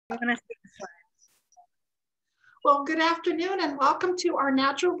I'm gonna see the slide. Well, good afternoon and welcome to our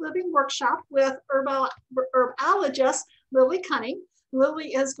natural living workshop with herbologist Lily Cunning.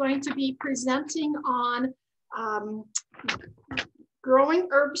 Lily is going to be presenting on growing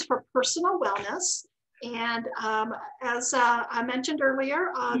herbs for personal wellness. And as I mentioned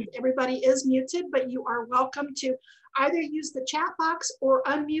earlier, everybody is muted, but you are welcome to either use the chat box or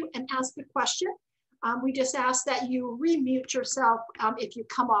unmute and ask the question. We just ask that you remute yourself if you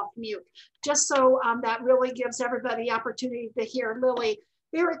come off mute, just so that really gives everybody the opportunity to hear Lily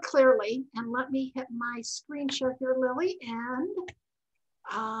very clearly. And let me hit my screen share here, Lily. And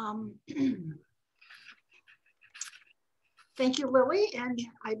thank you, Lily. And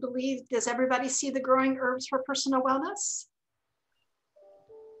I believe, does everybody see the growing herbs for personal wellness?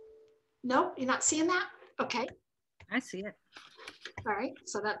 No, you're not seeing that? Okay. I see it. All right,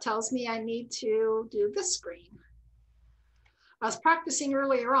 so that tells me I need to do this screen. I was practicing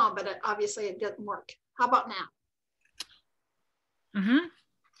earlier on, but obviously it didn't work. How about now? Mm-hmm.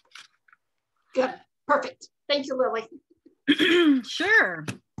 Good, perfect. Thank you, Lily. Sure.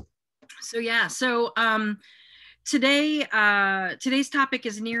 So yeah, so today's topic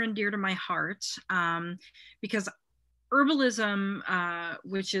is near and dear to my heart because herbalism,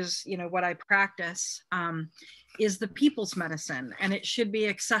 which is, what I practice, is the people's medicine, and it should be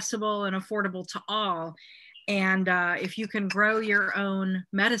accessible and affordable to all. And if you can grow your own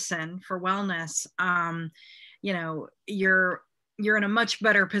medicine for wellness, you're in a much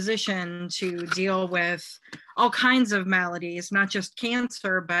better position to deal with all kinds of maladies, not just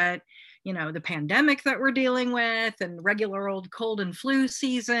cancer, but the pandemic that we're dealing with, and regular old cold and flu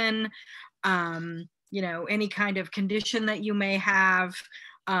season, any kind of condition that you may have.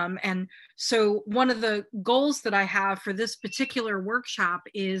 And so one of the goals that I have for this particular workshop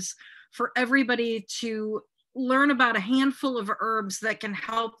is for everybody to learn about a handful of herbs that can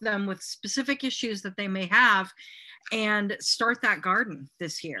help them with specific issues that they may have, and start that garden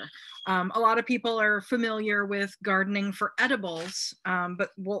this year. A lot of people are familiar with gardening for edibles,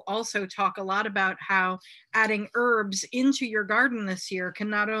 but we'll also talk a lot about how adding herbs into your garden this year can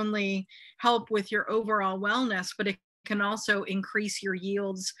not only help with your overall wellness, but it can also increase your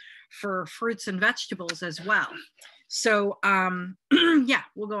yields for fruits and vegetables as well. So yeah,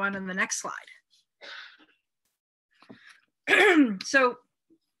 we'll go on to the next slide. So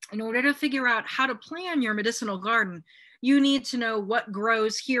in order to figure out how to plan your medicinal garden, you need to know what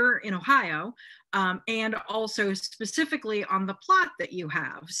grows here in Ohio, and also specifically on the plot that you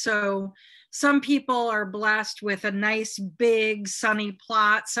have. So some people are blessed with a nice big sunny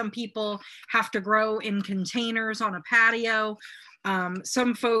plot. Some people have to grow in containers on a patio.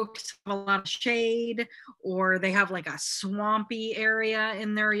 Some folks have a lot of shade, or they have like a swampy area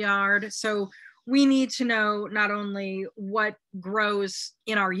in their yard. So we need to know not only what grows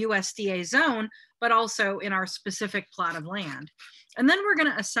in our USDA zone, but also in our specific plot of land. And then we're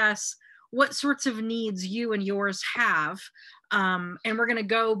going to assess what sorts of needs you and yours have. And we're going to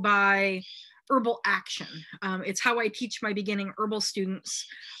go by herbal action. It's how I teach my beginning herbal students,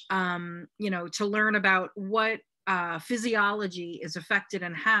 to learn about what physiology is affected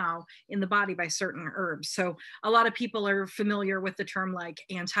and how in the body by certain herbs. So a lot of people are familiar with the term like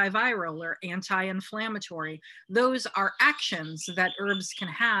antiviral or anti-inflammatory. Those are actions that herbs can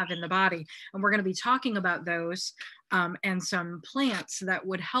have in the body. And we're going to be talking about those and some plants that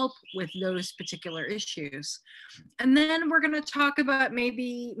would help with those particular issues. And then we're going to talk about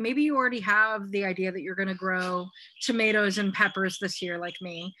maybe you already have the idea that you're going to grow tomatoes and peppers this year like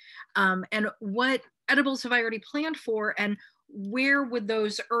me, and what edibles have I already planned for, and where would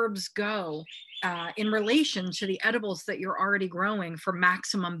those herbs go in relation to the edibles that you're already growing for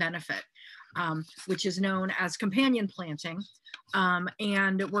maximum benefit, which is known as companion planting.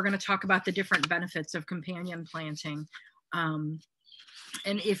 And we're going to talk about the different benefits of companion planting. And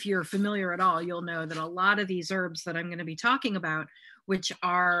if you're familiar at all, you'll know that a lot of these herbs that I'm going to be talking about, which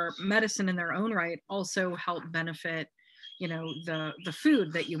are medicine in their own right, also help benefit, the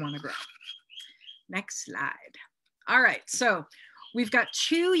food that you want to grow. Next slide. All right, so we've got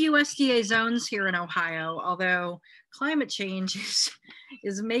 2 USDA zones here in Ohio, although climate change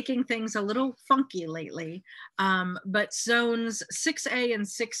is making things a little funky lately. But zones 6A and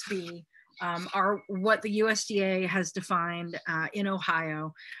 6B are what the USDA has defined in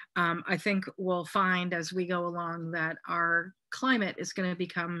Ohio. I think we'll find as we go along that our climate is going to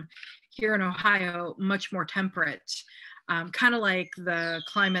become here in Ohio much more temperate, kind of like the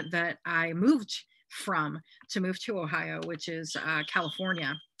climate that I moved to Ohio, which is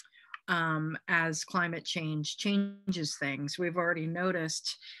California. as climate change changes things. We've already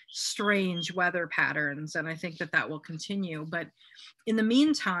noticed strange weather patterns, and I think that that will continue. But in the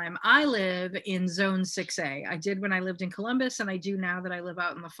meantime, I live in zone 6A. I did when I lived in Columbus, and I do now that I live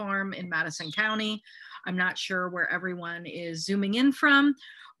out in the farm in Madison County. I'm not sure where everyone is zooming in from,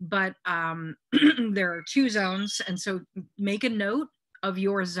 but there are 2 zones. And so make a note of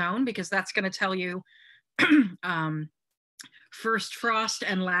your zone, because that's going to tell you first frost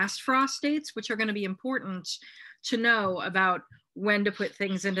and last frost dates, which are going to be important to know about when to put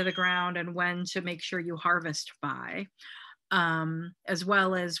things into the ground and when to make sure you harvest by, as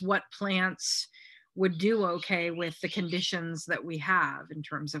well as what plants would do okay with the conditions that we have in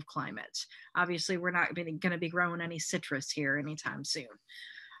terms of climate. Obviously, we're not going to be growing any citrus here anytime soon.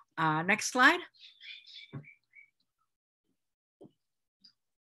 Next slide.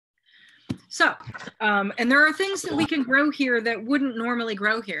 So, and there are things that we can grow here that wouldn't normally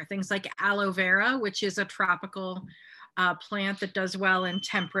grow here. Things like aloe vera, which is a tropical plant that does well in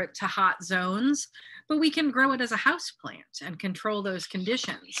temperate to hot zones, but we can grow it as a house plant and control those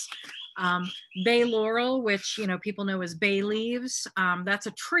conditions. Bay laurel, which people know as bay leaves, that's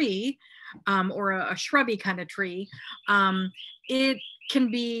a tree or a shrubby kind of tree. It can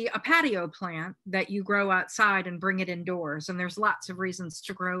be a patio plant that you grow outside and bring it indoors. And there's lots of reasons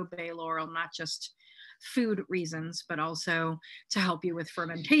to grow bay laurel, not just food reasons, but also to help you with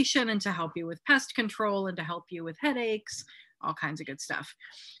fermentation and to help you with pest control and to help you with headaches, all kinds of good stuff.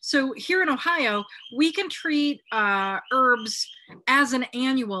 So here in Ohio, we can treat herbs as an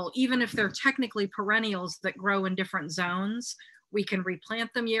annual, even if they're technically perennials that grow in different zones. We can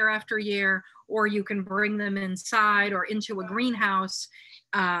replant them year after year, or you can bring them inside or into a greenhouse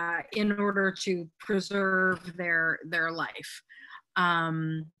in order to preserve their life.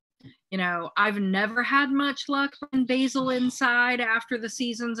 I've never had much luck in basil inside after the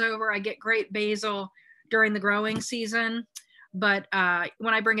season's over. I get great basil during the growing season, but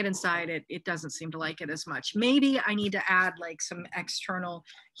when I bring it inside, it doesn't seem to like it as much. Maybe I need to add like some external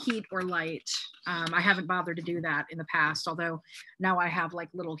heat or light. I haven't bothered to do that in the past, although now I have like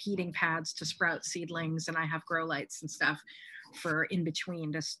little heating pads to sprout seedlings, and I have grow lights and stuff for in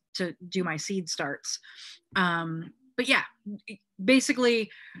between to do my seed starts. But yeah, basically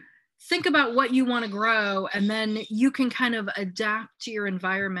think about what you want to grow, and then you can kind of adapt to your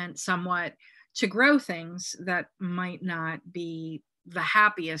environment somewhat to grow things that might not be the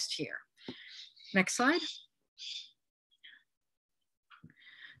happiest here. Next slide.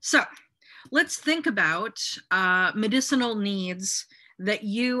 So let's think about medicinal needs that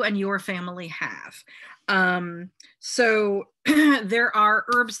you and your family have. So there are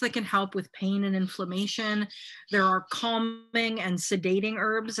herbs that can help with pain and inflammation. There are calming and sedating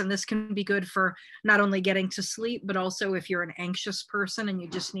herbs, and this can be good for not only getting to sleep, but also if you're an anxious person and you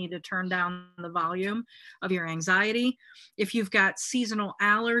just need to turn down the volume of your anxiety. If you've got seasonal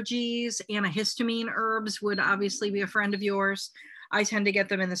allergies, antihistamine herbs would obviously be a friend of yours. I tend to get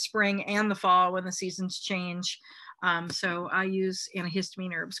them in the spring and the fall when the seasons change. So I use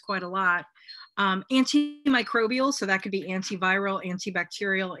antihistamine herbs quite a lot. Antimicrobial, so that could be antiviral,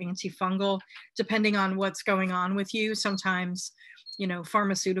 antibacterial, antifungal, depending on what's going on with you. Sometimes,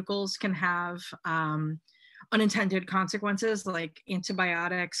 pharmaceuticals can have unintended consequences, like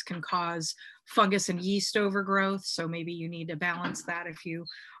antibiotics can cause fungus and yeast overgrowth. So maybe you need to balance that if you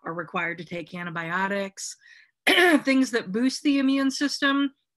are required to take antibiotics. Things that boost the immune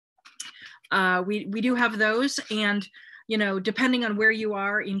system, we do have those. And depending on where you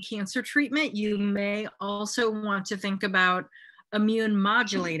are in cancer treatment, you may also want to think about immune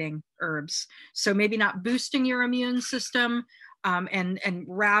modulating herbs. So maybe not boosting your immune system and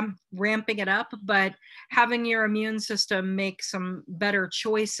ramping it up, but having your immune system make some better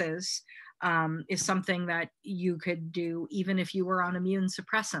choices is something that you could do even if you were on immune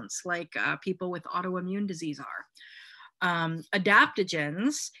suppressants, like people with autoimmune disease are.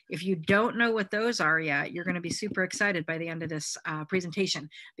 Adaptogens, if you don't know what those are yet, you're going to be super excited by the end of this presentation,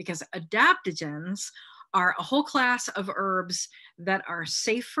 because adaptogens are a whole class of herbs that are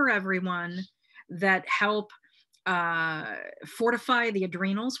safe for everyone, that help fortify the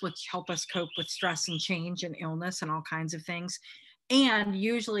adrenals, which help us cope with stress and change and illness and all kinds of things. And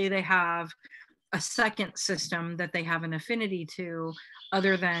usually they have a second system that they have an affinity to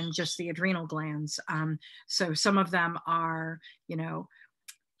other than just the adrenal glands. So some of them are,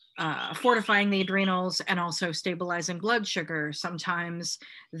 fortifying the adrenals and also stabilizing blood sugar. Sometimes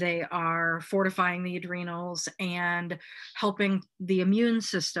they are fortifying the adrenals and helping the immune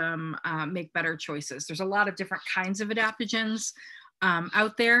system make better choices. There's a lot of different kinds of adaptogens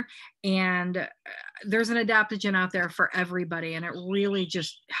out there. And there's an adaptogen out there for everybody, and it really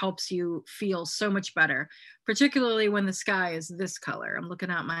just helps you feel so much better, particularly when the sky is this color. I'm looking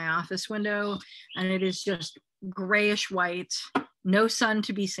out my office window and it is just grayish white, no sun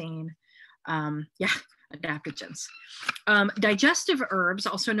to be seen. Yeah, adaptogens. Digestive herbs,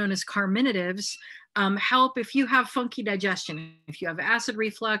 also known as carminatives, help if you have funky digestion, if you have acid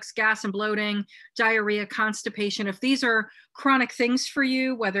reflux, gas and bloating, diarrhea, constipation. If these are chronic things for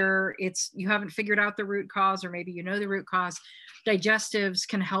you, whether it's you haven't figured out the root cause or maybe you know the root cause, digestives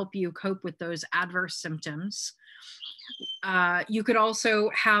can help you cope with those adverse symptoms. You could also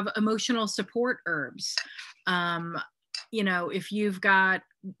have emotional support herbs. You know, if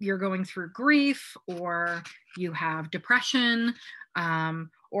you're going through grief, or you have depression,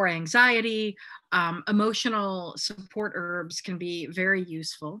 or anxiety, emotional support herbs can be very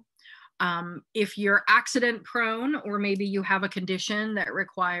useful. If you're accident prone, or maybe you have a condition that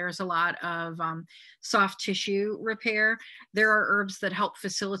requires a lot of soft tissue repair, there are herbs that help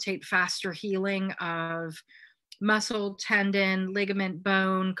facilitate faster healing of muscle, tendon, ligament,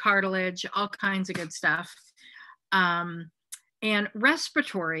 bone, cartilage, all kinds of good stuff. And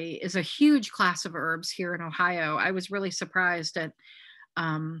respiratory is a huge class of herbs here in Ohio. I was really surprised at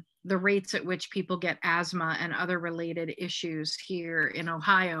the rates at which people get asthma and other related issues here in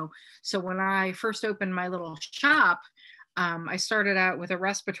Ohio. So when I first opened my little shop, I started out with a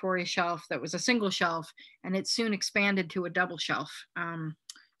respiratory shelf that was a single shelf, and it soon expanded to a double shelf.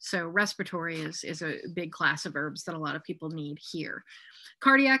 So respiratory is a big class of herbs that a lot of people need here.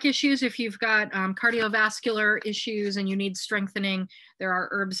 Cardiac issues, if you've got cardiovascular issues and you need strengthening, there are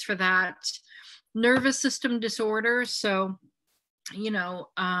herbs for that. Nervous system disorders, so you know,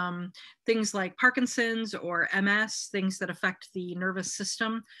 things like Parkinson's or MS, things that affect the nervous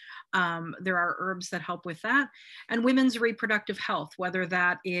system. There are herbs that help with that. And women's reproductive health, whether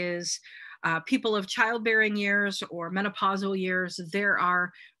that is people of childbearing years or menopausal years, there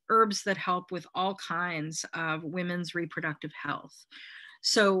are herbs that help with all kinds of women's reproductive health.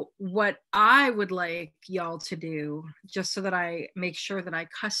 So what I would like y'all to do, just so that I make sure that I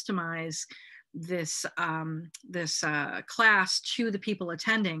customize this class to the people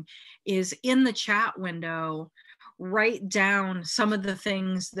attending, is in the chat window, write down some of the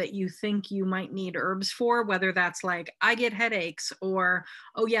things that you think you might need herbs for, whether that's like, I get headaches, or,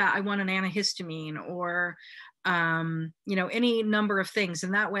 oh yeah, I want an antihistamine, or you know, any number of things.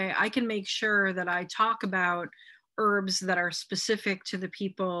 And that way I can make sure that I talk about herbs that are specific to the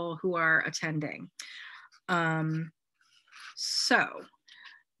people who are attending. So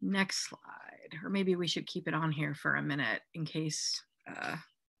next slide, or maybe we should keep it on here for a minute in case,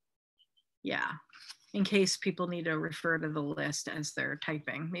 yeah, in case people need to refer to the list as they're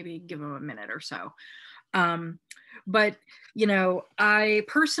typing, maybe give them a minute or so. But, you know, I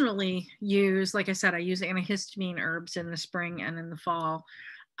personally use, like I said, I use antihistamine herbs in the spring and in the fall,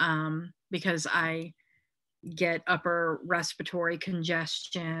 because I get upper respiratory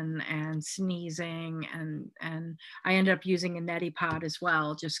congestion and sneezing, and I end up using a neti pot as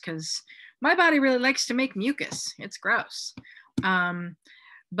well, just because my body really likes to make mucus. It's gross.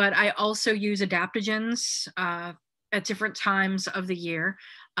 But I also use adaptogens at different times of the year.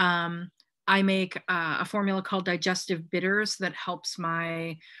 I make a formula called Digestive Bitters that helps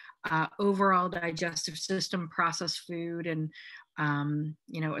my overall digestive system process food and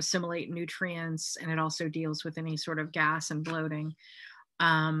you know, assimilate nutrients, and it also deals with any sort of gas and bloating.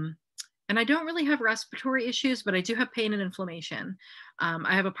 And I don't really have respiratory issues, but I do have pain and inflammation.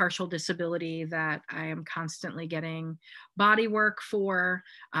 I have a partial disability that I am constantly getting body work for,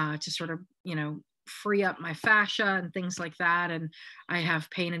 to sort of, you know, free up my fascia and things like that. And I have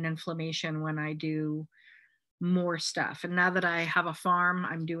pain and inflammation when I do more stuff. And now that I have a farm,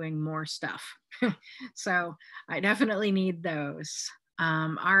 I'm doing more stuff. So I definitely need those.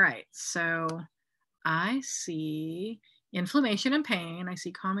 All right, so I see inflammation and pain. I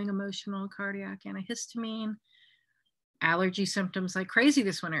see calming, emotional, cardiac, antihistamine, allergy symptoms like crazy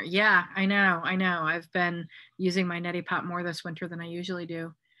this winter. Yeah, I know. I've been using my neti pot more this winter than I usually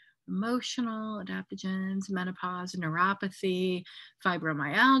do. Emotional, adaptogens, menopause, neuropathy,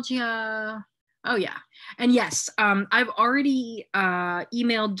 fibromyalgia. Oh yeah. And yes, I've already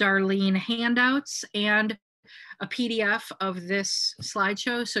emailed Darlene handouts and a PDF of this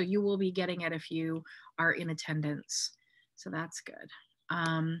slideshow. So you will be getting it if you are in attendance. So that's good.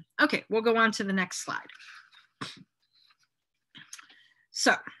 Okay, we'll go on to the next slide.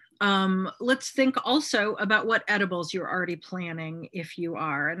 So Let's think also about what edibles you're already planning if you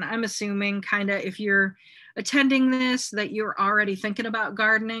are. And I'm assuming kind of if you're attending this that you're already thinking about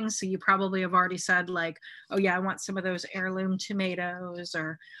gardening. So you probably have already said like, oh yeah, I want some of those heirloom tomatoes,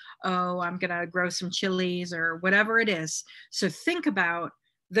 or oh, I'm gonna grow some chilies or whatever it is. So think about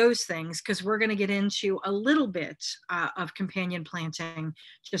those things because we're going to get into a little bit of companion planting,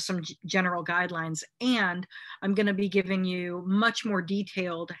 just some general guidelines. And I'm going to be giving you much more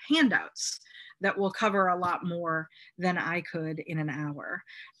detailed handouts that will cover a lot more than I could in an hour.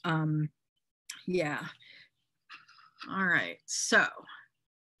 Yeah. All right. So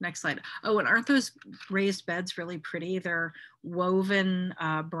next slide. Oh, and aren't those raised beds really pretty? They're woven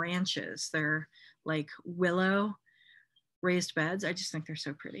branches. They're like willow raised beds. I just think they're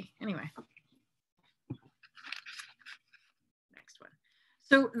so pretty. Anyway, next one.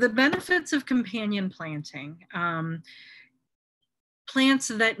 So the benefits of companion planting. Plants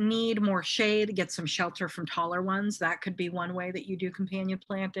that need more shade get some shelter from taller ones. That could be one way that you do companion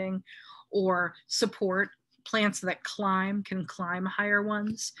planting, or support plants that climb can climb higher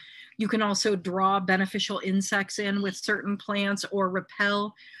ones. You can also draw beneficial insects in with certain plants or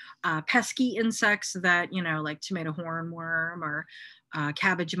repel pesky insects that, you know, like tomato hornworm or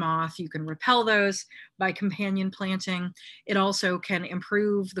cabbage moth. You can repel those by companion planting. It also can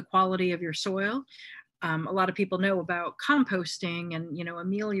improve the quality of your soil. A lot of people know about composting and, you know,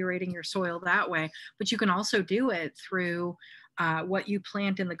 ameliorating your soil that way, but you can also do it through what you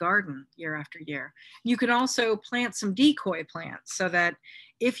plant in the garden year after year. You can also plant some decoy plants so that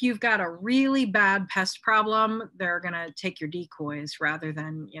if you've got a really bad pest problem, they're going to take your decoys rather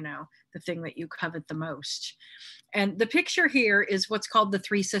than, you know, the thing that you covet the most. And the picture here is what's called the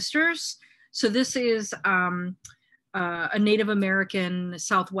Three Sisters. So this is a Native American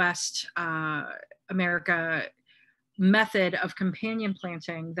Southwest America method of companion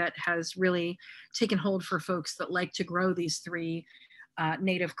planting that has really taken hold for folks that like to grow these three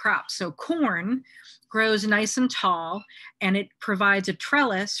native crops. So corn grows nice and tall, and it provides a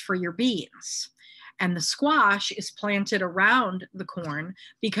trellis for your beans. And the squash is planted around the corn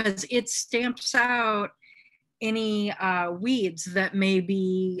because it stamps out any weeds that may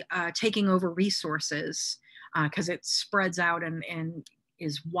be taking over resources, because it spreads out and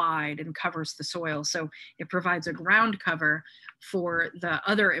is wide and covers the soil. So it provides a ground cover for the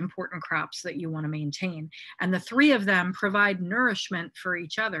other important crops that you want to maintain. And the three of them provide nourishment for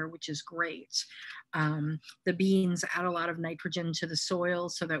each other, which is great. The beans add a lot of nitrogen to the soil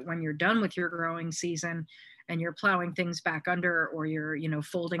so that when you're done with your growing season and you're plowing things back under, or you're, you know,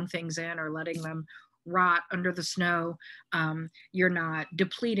 folding things in or letting them rot under the snow, you're not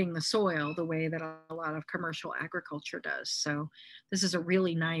depleting the soil the way that a lot of commercial agriculture does. So this is a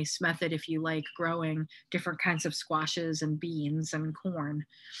really nice method if you like growing different kinds of squashes and beans and corn.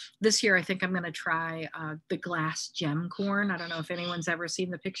 This year, I think I'm going to try the glass gem corn. I don't know if anyone's ever seen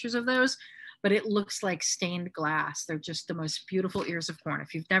the pictures of those, but it looks like stained glass. They're just the most beautiful ears of corn.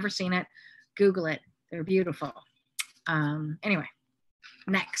 If you've never seen it, Google it. They're beautiful. Anyway,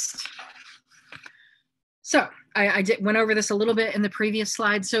 next. So I went over this a little bit in the previous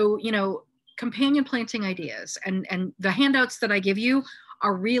slide. So, you know, companion planting ideas and the handouts that I give you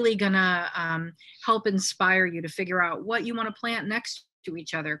are really gonna help inspire you to figure out what you want to plant next to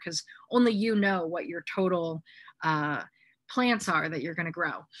each other, because only you know what your total plants are that you're going to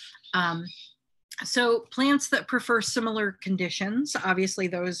grow. So plants that prefer similar conditions, obviously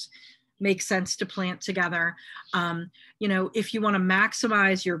those make sense to plant together. You know, if you want to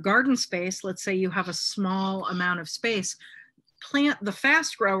maximize your garden space, let's say you have a small amount of space, plant the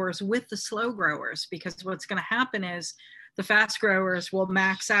fast growers with the slow growers, because what's going to happen is the fast growers will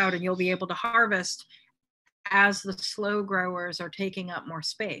max out and you'll be able to harvest as the slow growers are taking up more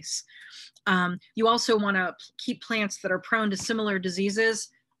space. You also want to keep plants that are prone to similar diseases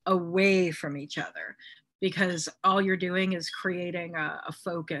away from each other, because all you're doing is creating a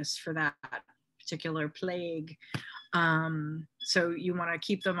focus for that particular plague. So you want to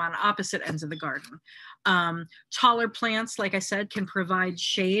keep them on opposite ends of the garden. Taller plants, like I said, can provide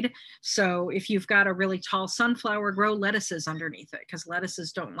shade. So if you've got a really tall sunflower, grow lettuces underneath it, because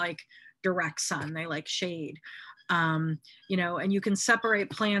lettuces don't like direct sun, they like shade. You know, and you can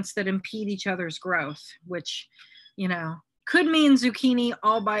separate plants that impede each other's growth, which, you know, could mean zucchini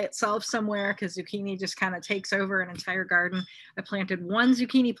all by itself somewhere, because zucchini just kind of takes over an entire garden. I planted one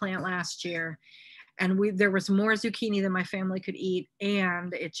zucchini plant last year, and there was more zucchini than my family could eat,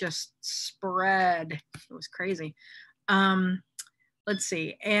 and it just spread. It was crazy. Let's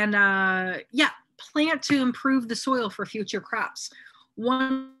see. And yeah, plant to improve the soil for future crops.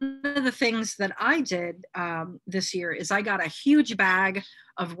 one of the things that I did this year is I got a huge bag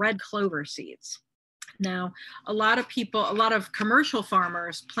of red clover seeds. Now, a lot of commercial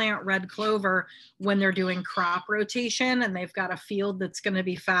farmers plant red clover when they're doing crop rotation and they've got a field that's going to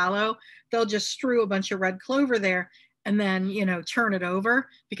be fallow. They'll just strew a bunch of red clover there and then, turn it over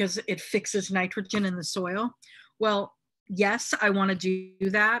because it fixes nitrogen in the soil. Well, yes, I want to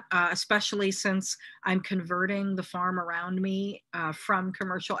do that, especially since I'm converting the farm around me from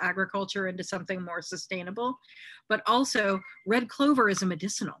commercial agriculture into something more sustainable. But also, red clover is a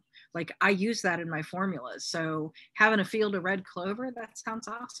medicinal. Like, I use that in my formulas. So having a field of red clover, that sounds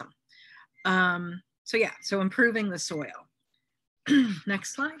awesome. So improving the soil.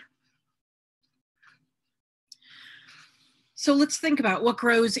 Next slide. So let's think about what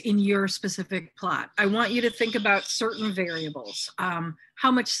grows in your specific plot. I want you to think about certain variables. How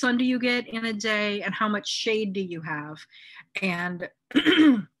much sun do you get in a day, and how much shade do you have? And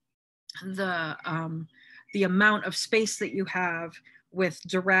the amount of space that you have with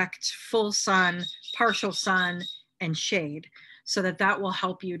direct, full sun, partial sun, and shade, so that will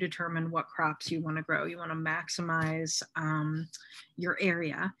help you determine what crops you want to grow. You want to maximize your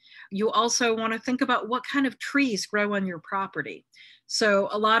area. You also want to think about what kind of trees grow on your property. So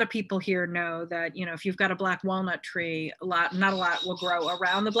a lot of people here know that, if you've got a black walnut tree, not a lot will grow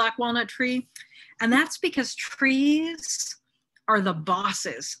around the black walnut tree. And that's because trees are the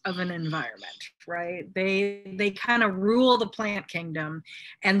bosses of an environment, right? They kind of rule the plant kingdom.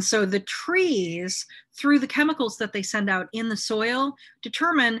 And so the trees, through the chemicals that they send out in the soil,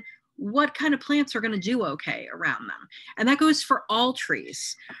 determine what kind of plants are going to do okay around them. And that goes for all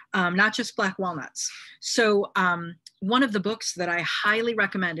trees, not just black walnuts. So one of the books that I highly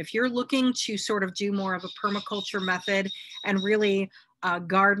recommend, if you're looking to sort of do more of a permaculture method and really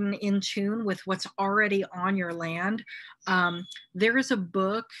garden in tune with what's already on your land, there is a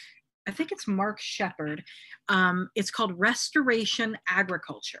book, I think it's Mark Shepard. It's called Restoration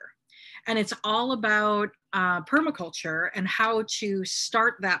Agriculture. And it's all about permaculture and how to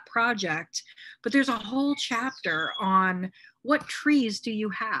start that project. But there's a whole chapter on what trees do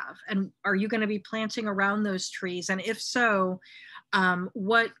you have? And are you going to be planting around those trees? And if so,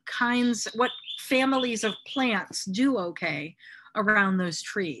 what families of plants do okay around those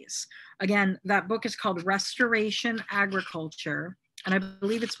trees? Again, that book is called Restoration Agriculture. And I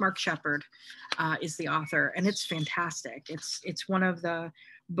believe it's Mark Shepard is the author, and it's fantastic. It's one of the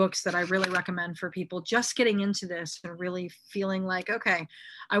books that I really recommend for people just getting into this and really feeling like, okay,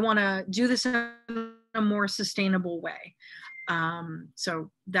 I want to do this in a more sustainable way. So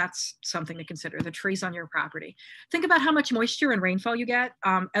that's something to consider, the trees on your property. Think about how much moisture and rainfall you get,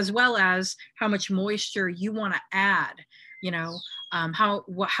 as well as how much moisture you want to add,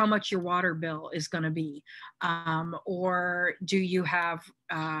 how much your water bill is going to be. Or do you have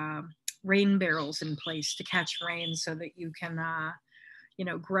rain barrels in place to catch rain so that you can,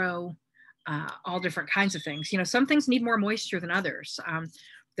 grow all different kinds of things. Some things need more moisture than others.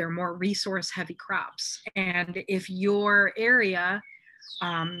 They're more resource heavy crops. And if your area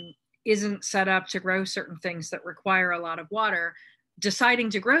isn't set up to grow certain things that require a lot of water,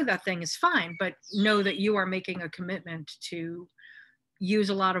 deciding to grow that thing is fine, but know that you are making a commitment to use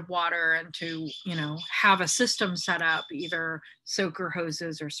a lot of water and to, have a system set up, either soaker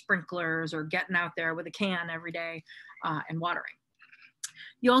hoses or sprinklers, or getting out there with a can every day and watering.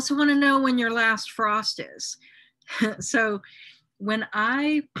 You also want to know when your last frost is. So when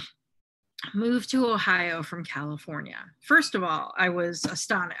I moved to Ohio from California, first of all, I was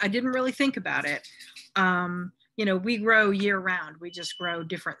astonished. I didn't really think about it. We grow year round. We just grow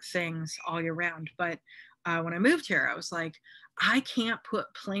different things all year round. But when I moved here, I was like, I can't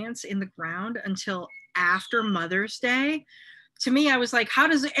put plants in the ground until after Mother's Day. To me, I was like, how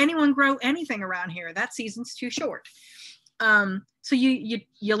does anyone grow anything around here? That season's too short. So you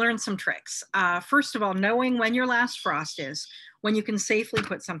learn some tricks. First of all, knowing when your last frost is, when you can safely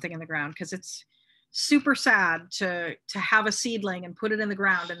put something in the ground, because it's super sad to have a seedling and put it in the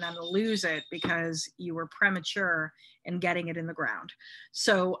ground and then lose it because you were premature in getting it in the ground.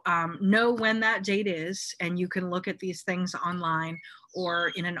 So know when that date is, and you can look at these things online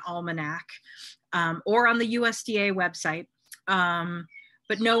or in an almanac or on the USDA website,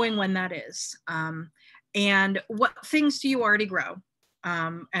 but knowing when that is. And what things do you already grow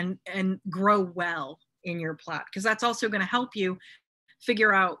and grow well in your plot? Because that's also going to help you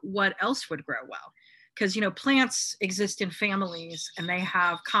figure out what else would grow well. Because, plants exist in families and they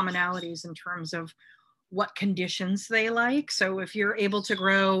have commonalities in terms of what conditions they like. So if you're able to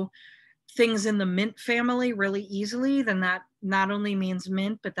grow things in the mint family really easily, then that not only means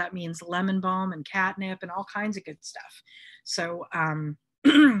mint, but that means lemon balm and catnip and all kinds of good stuff. So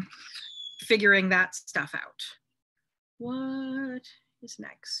figuring that stuff out. What is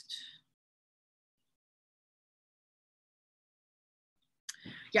next?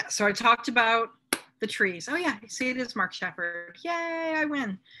 Yeah, so I talked about the trees. Oh yeah, see, it is Mark Shepard. Yay, I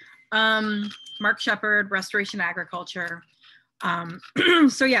win. Mark Shepard, Restoration Agriculture.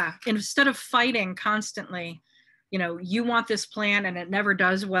 So yeah, instead of fighting constantly, you know, you want this plant and it never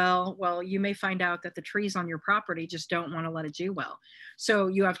does well, well, you may find out that the trees on your property just don't want to let it do well. So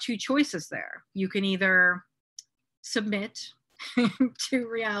you have two choices there. You can either submit to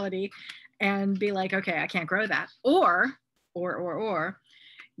reality and be like, okay, I can't grow that, or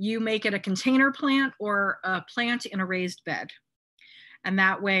you make it a container plant or a plant in a raised bed. And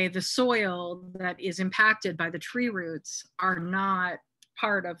that way the soil that is impacted by the tree roots are not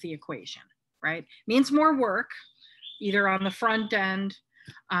part of the equation, right? Means more work, either on the front end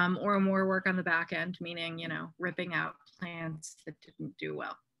or more work on the back end, meaning, you know, ripping out plants that didn't do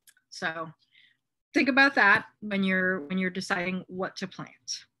well. So think about that when you're deciding what to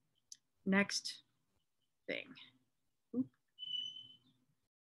plant. Next thing.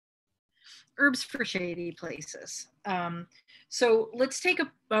 Herbs for shady places. So let's take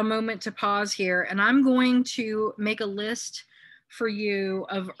a moment to pause here, and I'm going to make a list for you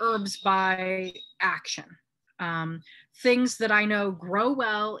of herbs by action. Things that I know grow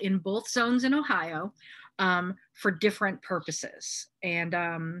well in both zones in Ohio for different purposes.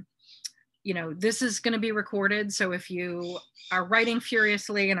 And you know, this is going to be recorded, so if you are writing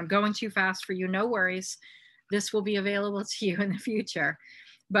furiously and I'm going too fast for you, no worries. This will be available to you in the future.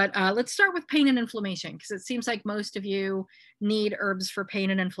 But let's start with pain and inflammation, because it seems like most of you need herbs for pain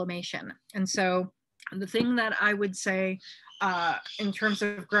and inflammation. And so the thing that I would say in terms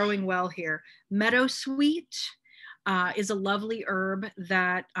of growing well here, meadowsweet is a lovely herb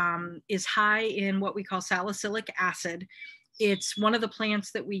that is high in what we call salicylic acid. It's one of the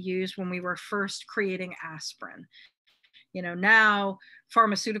plants that we used when we were first creating aspirin. You know, now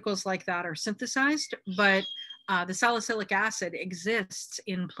pharmaceuticals like that are synthesized, but the salicylic acid exists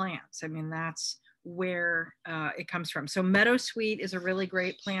in plants. I mean, that's where it comes from. So meadowsweet is a really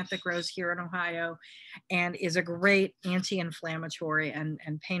great plant that grows here in Ohio and is a great anti-inflammatory and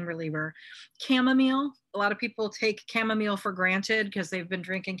pain reliever. Chamomile, a lot of people take chamomile for granted because they've been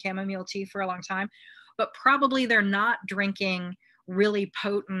drinking chamomile tea for a long time, but probably they're not drinking really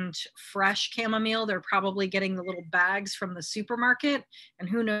potent fresh chamomile. They're probably getting the little bags from the supermarket, and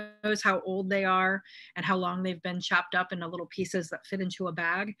who knows how old they are and how long they've been chopped up into little pieces that fit into a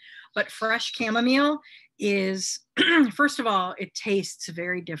bag. But fresh chamomile is, first of all, it tastes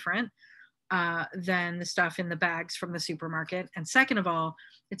very different than the stuff in the bags from the supermarket. And second of all,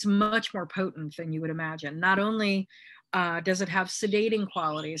 it's much more potent than you would imagine. Not only does it have sedating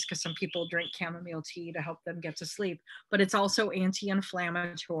qualities, because some people drink chamomile tea to help them get to sleep, but it's also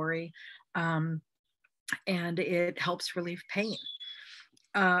anti-inflammatory and it helps relieve pain.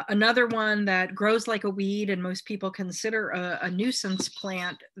 Another one that grows like a weed and most people consider a nuisance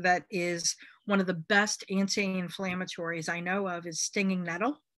plant that is one of the best anti-inflammatories I know of is stinging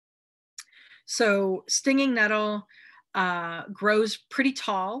nettle. So stinging nettle grows pretty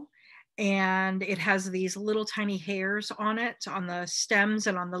tall, and it has these little tiny hairs on it, on the stems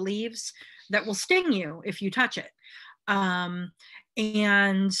and on the leaves, that will sting you if you touch it.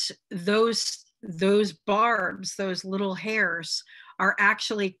 And those barbs, those little hairs, are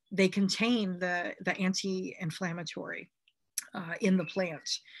actually, they contain the anti-inflammatory in the plant.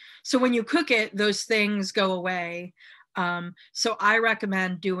 So when you cook it, those things go away. So I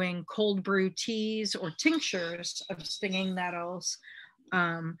recommend doing cold brew teas or tinctures of stinging nettles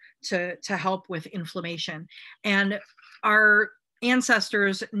to help with inflammation. And our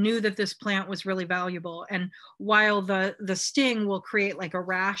ancestors knew that this plant was really valuable. And while the sting will create like a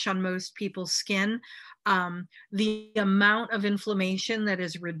rash on most people's skin, the amount of inflammation that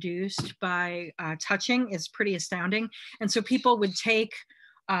is reduced by touching is pretty astounding. And so people would take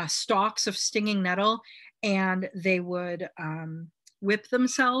stalks of stinging nettle and they would whip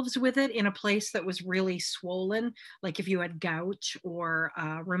themselves with it in a place that was really swollen. Like if you had gout or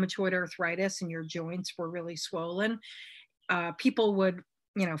rheumatoid arthritis and your joints were really swollen, people would,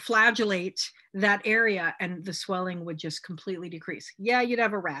 you know, flagellate that area and the swelling would just completely decrease. Yeah, you'd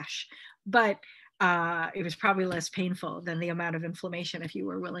have a rash, but it was probably less painful than the amount of inflammation if you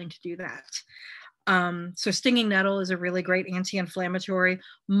were willing to do that. So stinging nettle is a really great anti-inflammatory.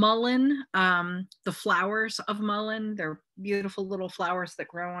 Mullein, the flowers of mullein, they're beautiful little flowers that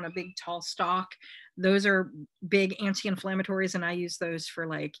grow on a big tall stalk. Those are big anti-inflammatories, and I use those for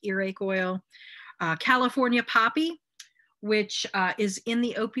like earache oil. California poppy, which is in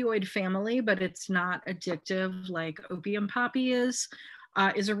the opioid family, but it's not addictive like opium poppy is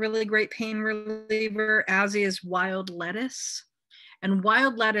a really great pain reliever, as is wild lettuce. And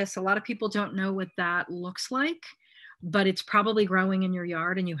wild lettuce, a lot of people don't know what that looks like, but it's probably growing in your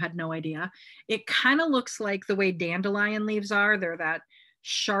yard and you had no idea. It kind of looks like the way dandelion leaves are. They're that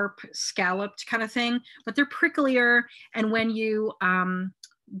sharp, scalloped kind of thing, but they're pricklier. And when you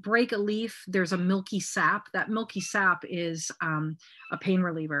break a leaf, there's a milky sap. That milky sap is a pain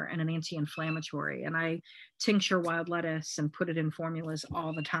reliever and an anti-inflammatory. And I tincture wild lettuce and put it in formulas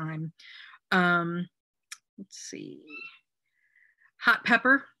all the time. Let's see. Hot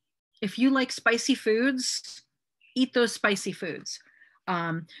pepper. If you like spicy foods, eat those spicy foods,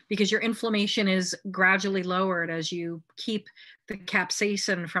 because your inflammation is gradually lowered as you keep the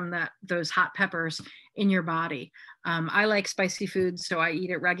capsaicin from those hot peppers in your body. I like spicy foods, so I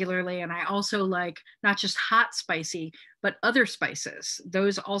eat it regularly. And I also like not just hot spicy, but other spices.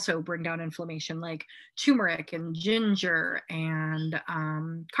 Those also bring down inflammation, like turmeric and ginger and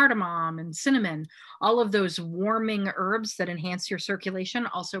cardamom and cinnamon. All of those warming herbs that enhance your circulation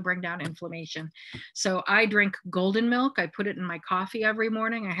also bring down inflammation. So I drink golden milk. I put it in my coffee every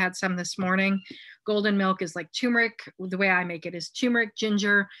morning. I had some this morning. Golden milk is like turmeric. The way I make it is turmeric,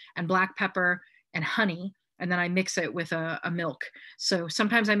 ginger, and black pepper and honey. And then I mix it with a milk. So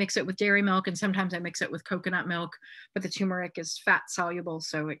sometimes I mix it with dairy milk and sometimes I mix it with coconut milk, but the turmeric is fat soluble,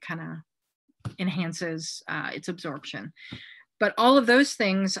 so it kind of enhances its absorption. But all of those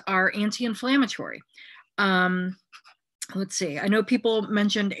things are anti-inflammatory. Let's see, I know people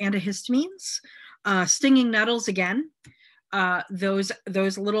mentioned antihistamines, stinging nettles again. Those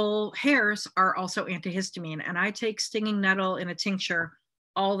little hairs are also antihistamine. And I take stinging nettle in a tincture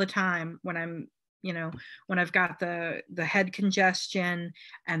all the time when when I've got the head congestion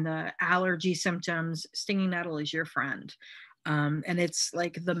and the allergy symptoms. Stinging nettle is your friend. And it's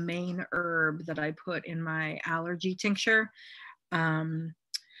like the main herb that I put in my allergy tincture.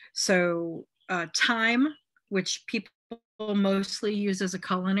 So thyme, which people mostly use as a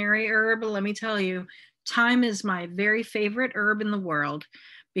culinary herb, let me tell you, thyme is my very favorite herb in the world,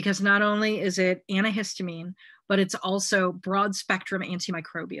 because not only is it antihistamine, but it's also broad spectrum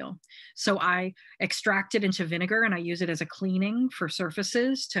antimicrobial. So I extract it into vinegar and I use it as a cleaning for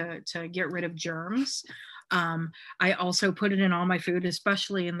surfaces to get rid of germs. I also put it in all my food,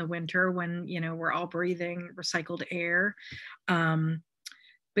 especially in the winter when, we're all breathing recycled air.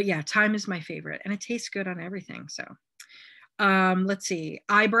 But yeah, thyme is my favorite and it tastes good on everything. So let's see.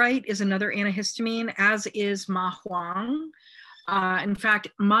 Eyebright is another antihistamine, as is ma huang. In fact,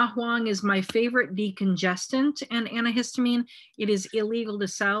 ma huang is my favorite decongestant and antihistamine. It is illegal to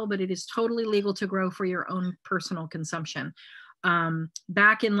sell, but it is totally legal to grow for your own personal consumption.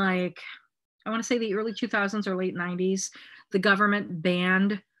 Back in I want to say the early 2000s or late 90s, the government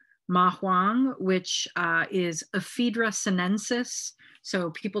banned ma huang, which is Ephedra sinensis. So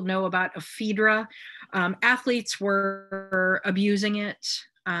people know about ephedra. Athletes were abusing it.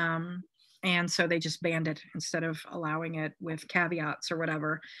 And so they just banned it instead of allowing it with caveats or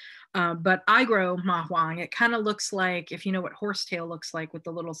whatever. But I grow ma huang. It kind of looks like, if you know what horsetail looks like with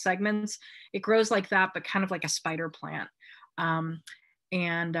the little segments, it grows like that, but kind of like a spider plant.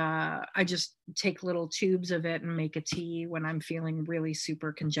 And I just take little tubes of it and make a tea when I'm feeling really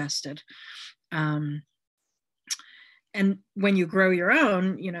super congested. And when you grow your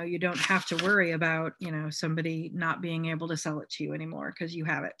own, you don't have to worry about, somebody not being able to sell it to you anymore because you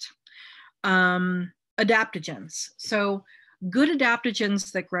have it. Adaptogens. So good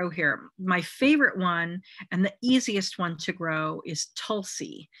adaptogens that grow here. My favorite one and the easiest one to grow is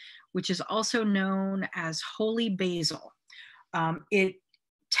Tulsi, which is also known as holy basil. It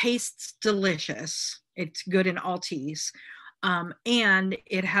tastes delicious. It's good in all teas. And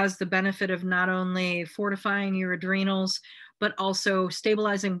it has the benefit of not only fortifying your adrenals, but also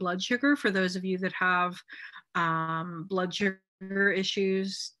stabilizing blood sugar for those of you that have blood sugar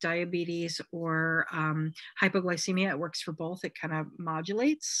issues, diabetes, or hypoglycemia. It works for both. It kind of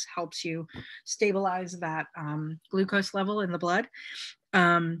modulates, helps you stabilize that glucose level in the blood.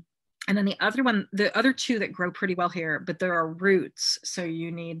 And then the other two that grow pretty well here, but there are roots, so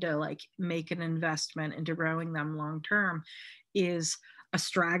you need to make an investment into growing them long term, is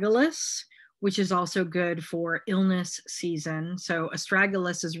astragalus, which is also good for illness season. So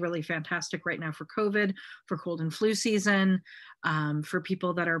astragalus is really fantastic right now for COVID, for cold and flu season, for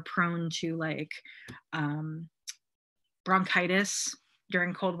people that are prone to bronchitis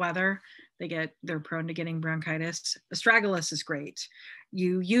during cold weather. They're prone to getting bronchitis. Astragalus is great.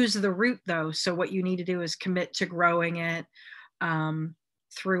 You use the root though. So what you need to do is commit to growing it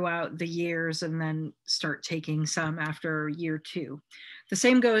throughout the years and then start taking some after year 2. The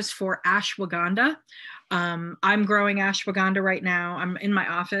same goes for ashwagandha. I'm growing ashwagandha right now. I'm in my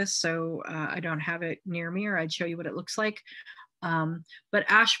office, so I don't have it near me, or I'd show you what it looks like. But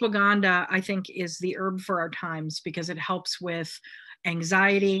ashwagandha, I think, is the herb for our times because it helps with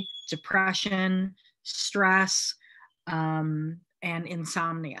anxiety, depression, stress, and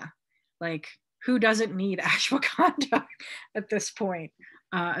insomnia. Like, who doesn't need ashwagandha at this point,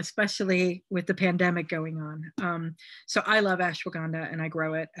 especially with the pandemic going on? So I love ashwagandha and I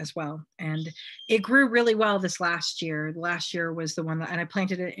grow it as well. And it grew really well this last year. Last year was the one that, and I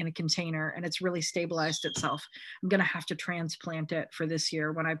planted it in a container and it's really stabilized itself. I'm going to have to transplant it for this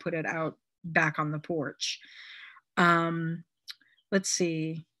year when I put it out back on the porch. Let's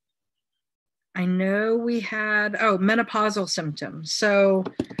see. I know we had, menopausal symptoms. So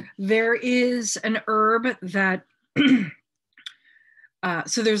there is an herb that,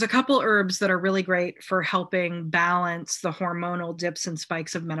 so there's a couple herbs that are really great for helping balance the hormonal dips and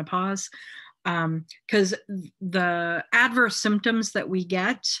spikes of menopause. Because the adverse symptoms that we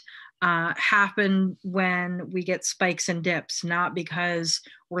get happen when we get spikes and dips, not because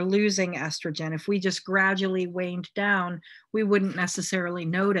we're losing estrogen. If we just gradually waned down, we wouldn't necessarily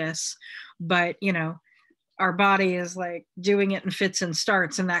notice, but our body is like doing it in fits and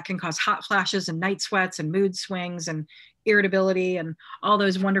starts, and that can cause hot flashes and night sweats and mood swings and irritability and all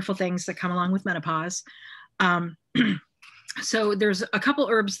those wonderful things that come along with menopause. So there's a couple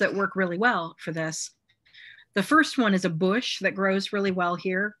herbs that work really well for this. The first one is a bush that grows really well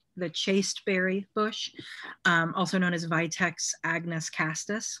here, the chasteberry bush, also known as Vitex agnus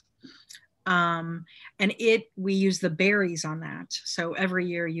castus. And we use the berries on that. So every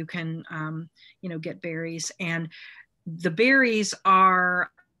year you can, get berries, and the berries are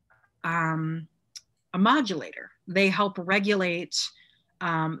a modulator. They help regulate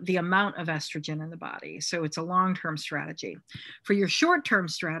the amount of estrogen in the body. So it's a long-term strategy. For your short-term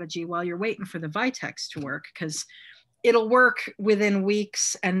strategy, while you're waiting for the Vitex to work, because it'll work within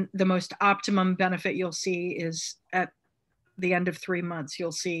weeks, and the most optimum benefit you'll see is at the end of 3 months,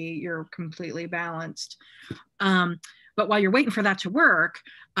 you'll see you're completely balanced. But while you're waiting for that to work,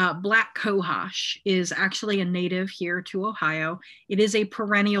 black cohosh is actually a native here to Ohio. It is a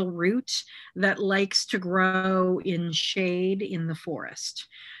perennial root that likes to grow in shade in the forest.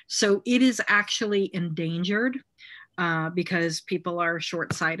 So it is actually endangered because people are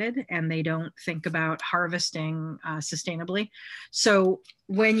short-sighted and they don't think about harvesting sustainably. So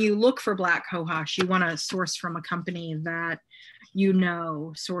when you look for black cohosh, you want to source from a company that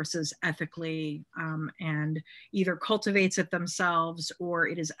sources ethically and either cultivates it themselves or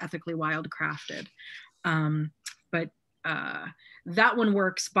it is ethically wildcrafted. But that one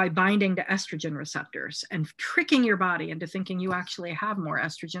works by binding to estrogen receptors and tricking your body into thinking you actually have more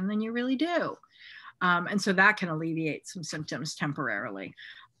estrogen than you really do. And so that can alleviate some symptoms temporarily.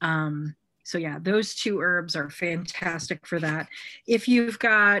 So yeah, those two herbs are fantastic for that. If you've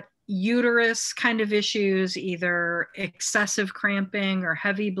got uterus kind of issues, either excessive cramping or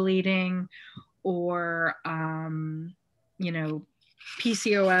heavy bleeding or,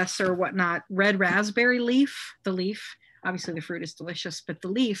 PCOS or whatnot, red raspberry leaf, the leaf, obviously the fruit is delicious, but the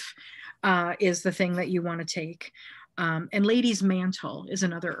leaf is the thing that you want to take. And lady's mantle is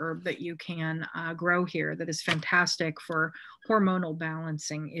another herb that you can grow here that is fantastic for hormonal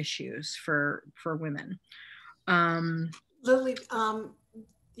balancing issues for women. Lily,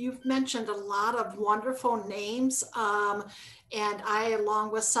 you've mentioned a lot of wonderful names, and I,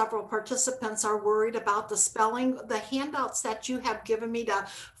 along with several participants, are worried about the spelling. The handouts that you have given me to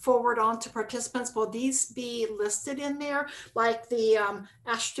forward on to participants, will these be listed in there? Like the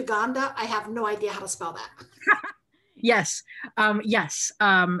ashwagandha, I have no idea how to spell that. Yes,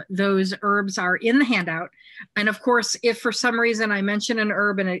 those herbs are in the handout. And of course, if for some reason I mention an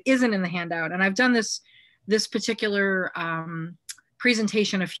herb and it isn't in the handout, and I've done this particular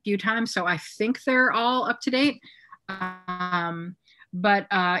presentation a few times, so I think they're all up to date. But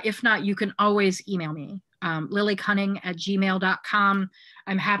if not, you can always email me, lilycunning@gmail.com.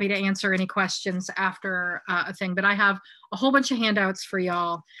 I'm happy to answer any questions after a thing, but I have a whole bunch of handouts for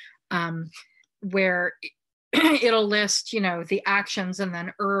y'all where it'll list, the actions and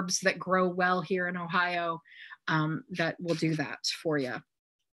then herbs that grow well here in Ohio that will do that for you.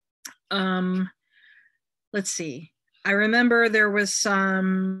 Let's see. I remember there was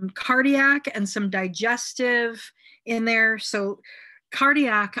some cardiac and some digestive in there. So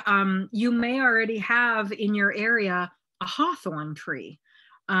cardiac, you may already have in your area a hawthorn tree.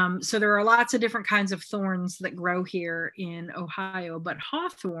 So there are lots of different kinds of thorns that grow here in Ohio, but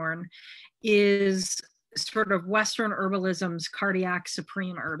hawthorn is sort of Western herbalism's cardiac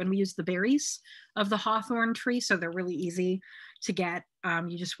supreme herb. And we use the berries of the hawthorn tree, so they're really easy to get.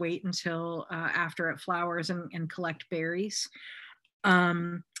 You just wait until after it flowers and collect berries.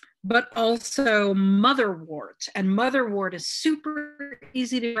 But also motherwort. And motherwort is super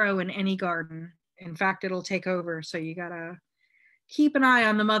easy to grow in any garden. In fact, it'll take over. So you gotta keep an eye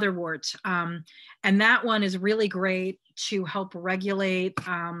on the motherwort. And that one is really great to help regulate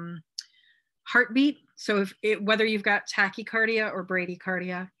heartbeat. So whether you've got tachycardia or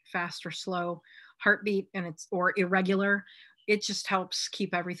bradycardia, fast or slow heartbeat, or irregular, it just helps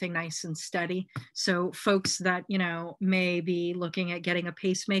keep everything nice and steady. So folks that, may be looking at getting a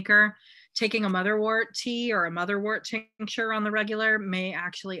pacemaker, taking a motherwort tea or a motherwort tincture on the regular may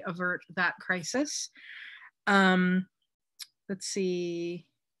actually avert that crisis. Let's see,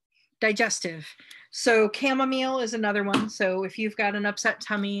 digestive. So chamomile is another one. So if you've got an upset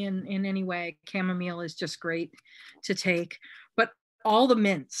tummy in any way, chamomile is just great to take. But all the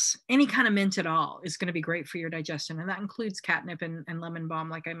mints, any kind of mint at all, is going to be great for your digestion. And that includes catnip and lemon balm,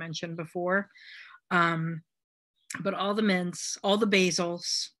 like I mentioned before. But all the mints, all of the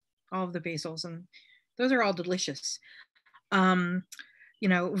basils, and those are all delicious.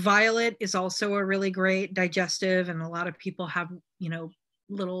 Violet is also a really great digestive, and a lot of people have,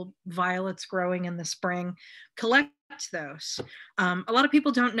 little violets growing in the spring. Collect those. A lot of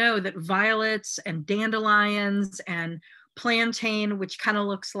people don't know that violets and dandelions and plantain, which kind of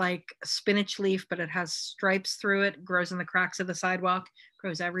looks like a spinach leaf, but it has stripes through it, grows in the cracks of the sidewalk,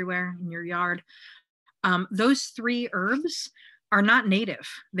 grows everywhere in your yard. Those 3 herbs are not native.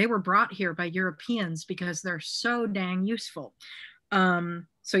 They were brought here by Europeans because they're so dang useful.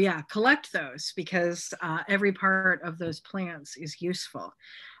 So yeah, collect those because every part of those plants is useful.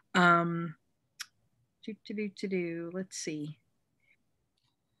 Let's see.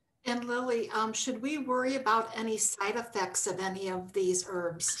 And Lily, should we worry about any side effects of any of these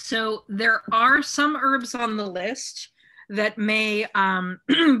herbs? So there are some herbs on the list that may,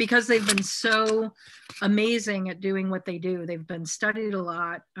 because they've been so amazing at doing what they do, they've been studied a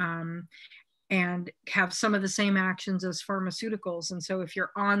lot, and have some of the same actions as pharmaceuticals. And so if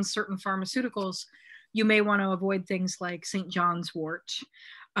you're on certain pharmaceuticals, you may want to avoid things like St. John's wort.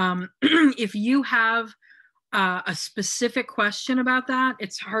 If you have a specific question about that,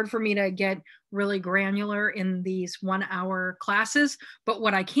 it's hard for me to get really granular in these 1-hour classes. But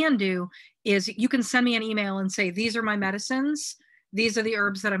what I can do is you can send me an email and say, these are my medicines. These are the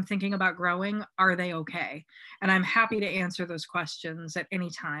herbs that I'm thinking about growing. Are they okay? And I'm happy to answer those questions at any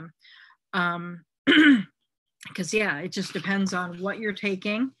time. Because yeah, it just depends on what you're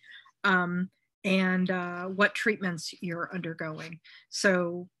taking and what treatments you're undergoing.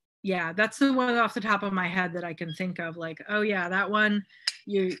 So yeah, that's the one off the top of my head that I can think of, like, oh yeah, that one,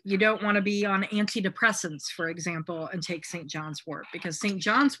 you don't want to be on antidepressants, for example, and take St. John's wort, because St.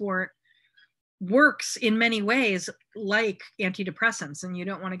 John's wort works in many ways like antidepressants, and you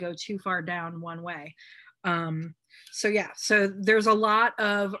don't want to go too far down one way. So yeah, so there's a lot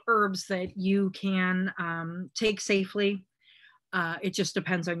of herbs that you can take safely. It just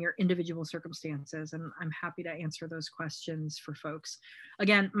depends on your individual circumstances, and I'm happy to answer those questions for folks.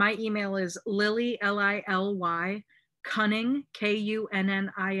 Again, my email is Lily, Lily, Cunning, Kunning,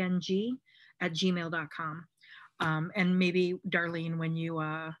 @gmail.com. And maybe Darlene, when you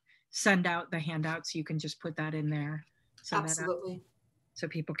send out the handouts, you can just put that in there. So absolutely. So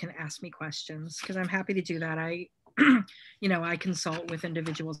people can ask me questions, because I'm happy to do that. I consult with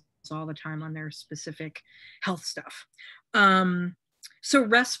individuals all the time on their specific health stuff. So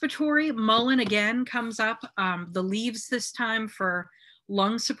respiratory, mullein again comes up. The leaves this time for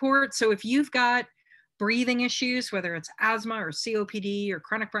lung support. So if you've got breathing issues, whether it's asthma or COPD or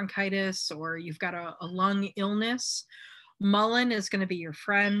chronic bronchitis, or you've got a lung illness, mullein is going to be your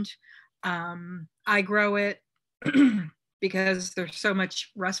friend. I grow it because there's so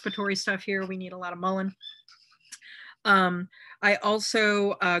much respiratory stuff here. We need a lot of mullein. I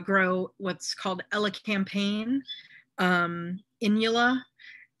also grow what's called elecampane, inula,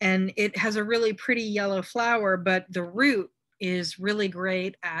 and it has a really pretty yellow flower, but the root is really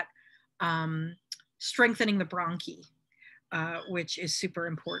great at strengthening the bronchi, which is super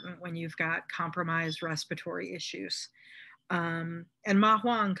important when you've got compromised respiratory issues. And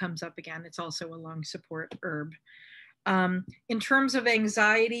mahuang comes up again. It's also a lung support herb. In terms of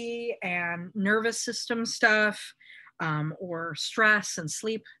anxiety and nervous system stuff, or stress and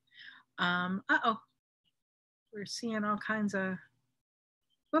sleep, we're seeing all kinds of,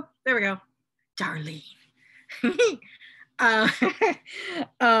 whoop, there we go, Darlene.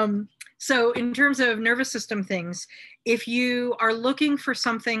 So in terms of nervous system things, if you are looking for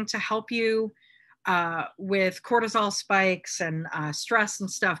something to help you with cortisol spikes and stress and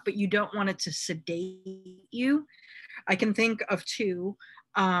stuff, but you don't want it to sedate you. I can think of two.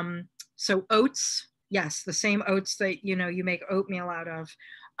 So oats, yes, the same oats that you make oatmeal out of.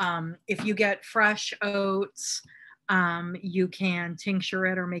 If you get fresh oats, you can tincture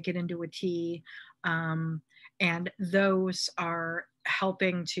it or make it into a tea. And those are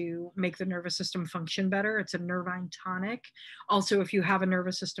helping to make the nervous system function better. It's a nervine tonic. Also, if you have a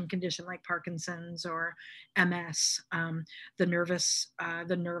nervous system condition like Parkinson's or MS, the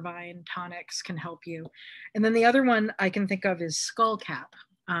nervine tonics can help you. And then the other one I can think of is skullcap.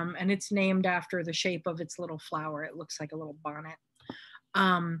 And it's named after the shape of its little flower. It looks like a little bonnet.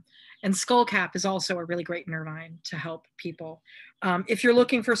 And skullcap is also a really great nervine to help people. If you're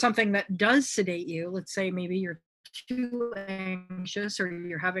looking for something that does sedate you, let's say maybe you're too anxious or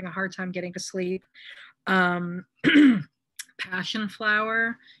you're having a hard time getting to sleep, passion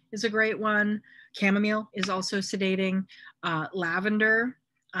flower is a great one. Chamomile is also sedating. Lavender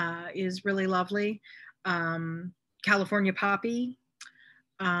is really lovely. California poppy,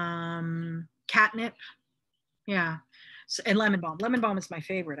 catnip, yeah. And lemon balm. Lemon balm is my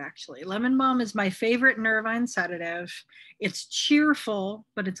favorite, actually. Lemon balm is my favorite nervine sedative. It's cheerful,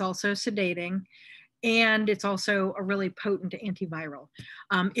 but it's also sedating. And it's also a really potent antiviral.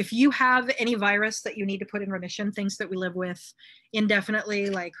 If you have any virus that you need to put in remission, things that we live with indefinitely,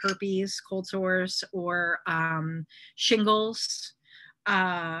 like herpes, cold sores, or shingles,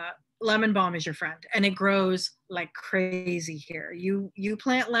 lemon balm is your friend, and it grows like crazy here. You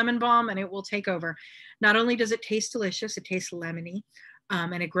plant lemon balm and it will take over. Not only does it taste delicious, it tastes lemony,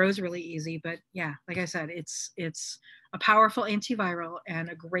 and it grows really easy. But yeah, like I said, it's a powerful antiviral and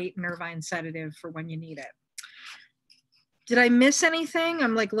a great nervine sedative for when you need it. Did I miss anything?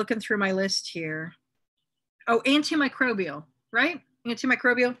 I'm like looking through my list here. Oh, antimicrobial, right?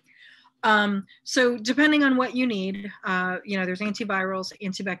 Antimicrobial. So depending on what you need, there's antivirals,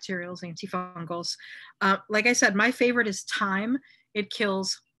 antibacterials, antifungals. Like I said, my favorite is thyme. It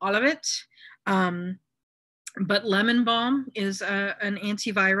kills all of it. But lemon balm is an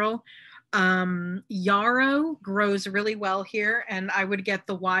antiviral. Yarrow grows really well here, and I would get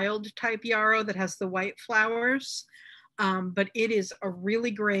the wild type yarrow that has the white flowers. But it is a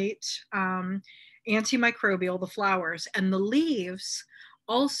really great antimicrobial, the flowers, and the leaves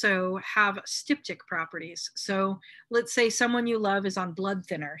also have styptic properties. So let's say someone you love is on blood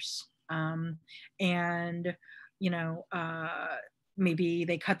thinners, and maybe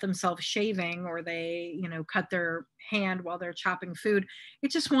they cut themselves shaving, or they cut their hand while they're chopping food.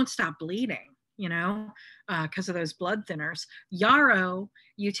 It just won't stop bleeding, because of those blood thinners. Yarrow,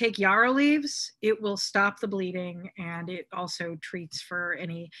 you take yarrow leaves, it will stop the bleeding, and it also treats for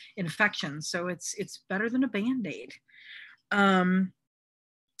any infections. So it's better than a Band-Aid.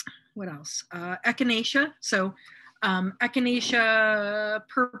 What else? Echinacea. So Echinacea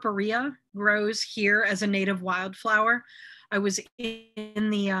purpurea grows here as a native wildflower. I was in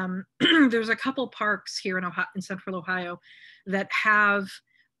the, there's a couple parks here in Central Ohio that have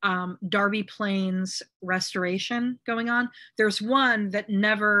Darby Plains restoration going on. There's one that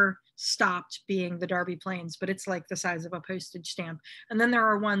never stopped being the Darby Plains, but it's like the size of a postage stamp. And then there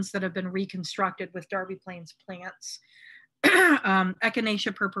are ones that have been reconstructed with Darby Plains plants.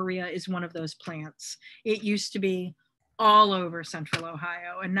 Echinacea purpurea is one of those plants. It used to be all over Central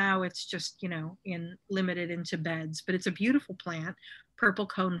Ohio, and now it's just limited into beds, but it's a beautiful plant, purple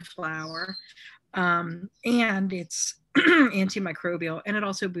cone flower, and it's antimicrobial, and it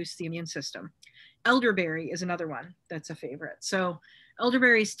also boosts the immune system. Elderberry is another one that's a favorite. So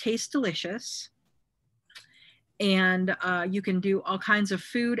elderberries taste delicious, and you can do all kinds of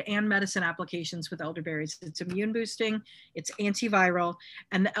food and medicine applications with elderberries. It's immune boosting, it's antiviral,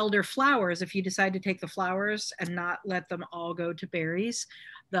 and the elder flowers, if you decide to take the flowers and not let them all go to berries,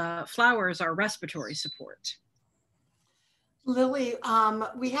 the flowers are respiratory support. Lily,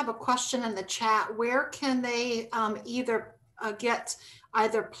 we have a question in the chat. Where can they either get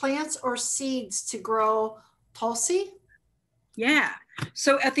either plants or seeds to grow Tulsi? Yeah.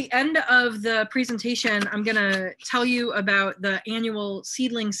 So at the end of the presentation, I'm going to tell you about the annual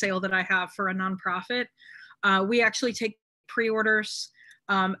seedling sale that I have for a nonprofit. We actually take pre-orders,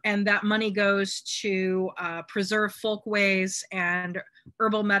 and that money goes to preserve folkways and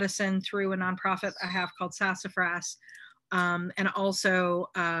herbal medicine through a nonprofit I have called Sassafras. And also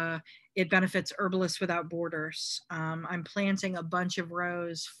it benefits Herbalists Without Borders. I'm planting a bunch of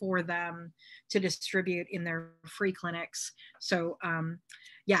rows for them to distribute in their free clinics. So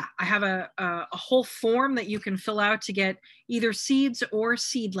yeah, I have a whole form that you can fill out to get either seeds or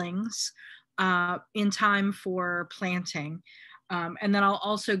seedlings in time for planting. And then I'll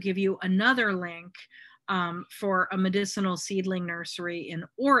also give you another link for a medicinal seedling nursery in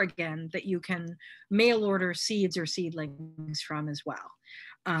Oregon that you can mail order seeds or seedlings from as well.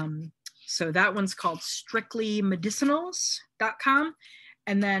 So that one's called strictlymedicinals.com.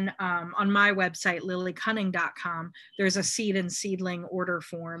 And then on my website, lilycunning.com, there's a seed and seedling order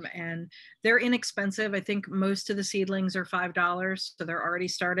form, and they're inexpensive. I think most of the seedlings are $5, so they're already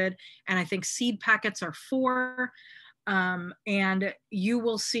started. And I think seed packets are $4. And you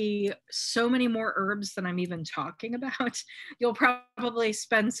will see so many more herbs than I'm even talking about. You'll probably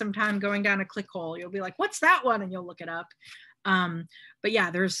spend some time going down a click hole. You'll be like, what's that one? And you'll look it up. But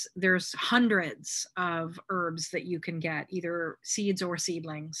yeah, there's hundreds of herbs that you can get, either seeds or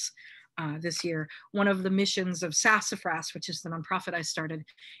seedlings, this year. One of the missions of Sassafras, which is the nonprofit I started,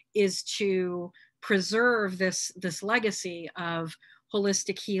 is to preserve this legacy of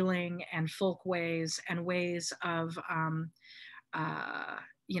holistic healing and folk ways and ways of,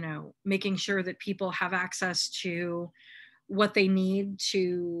 making sure that people have access to what they need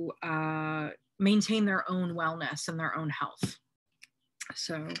to maintain their own wellness and their own health.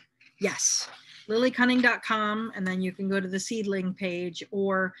 So yes, lilycunning.com, and then you can go to the seedling page,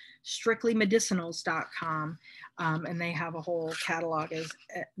 or strictlymedicinals.com, and they have a whole catalog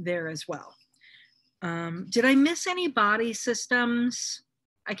there as well. Did I miss any body systems?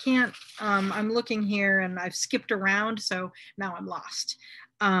 I can't, I'm looking here and I've skipped around, so now I'm lost.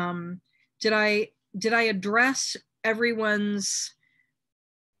 Did I address everyone's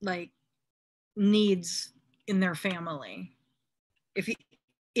like needs in their family?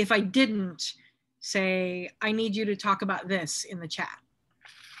 If I didn't, say, I need you to talk about this in the chat.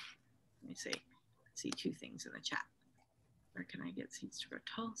 Let me see. Let's see 2 things in the chat. Where can I get seeds to grow?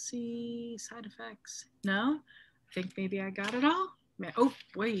 Tulsi, side effects. No, I think maybe I got it all. Oh,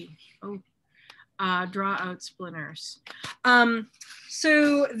 wait. Oh, draw out splinters.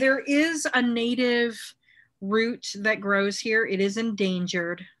 So there is a native root that grows here. It is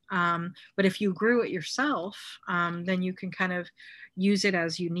endangered. But if you grew it yourself, then you can kind of use it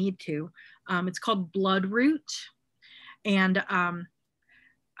as you need to. It's called bloodroot, and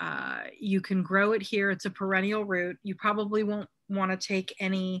you can grow it here. It's a perennial root. You probably won't want to take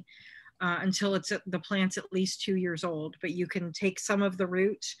any until the plant's at least 2 years old, but you can take some of the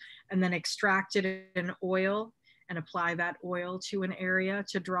root and then extract it in oil and apply that oil to an area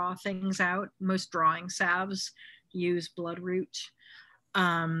to draw things out. Most drawing salves use bloodroot.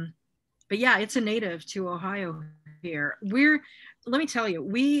 But yeah, it's a native to Ohio here. Let me tell you,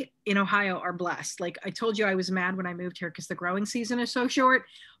 we in Ohio are blessed. Like I told you, I was mad when I moved here because the growing season is so short,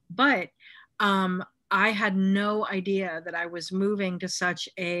 but I had no idea that I was moving to such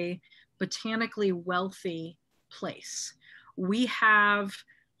a botanically wealthy place. We have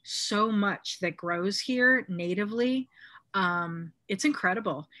so much that grows here natively. It's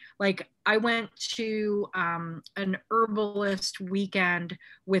incredible. Like I went to an herbalist weekend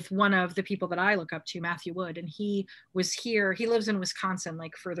with one of the people that I look up to, Matthew Wood, and he was here. He lives in Wisconsin,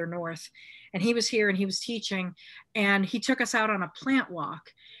 like further north, and he was here and he was teaching, and he took us out on a plant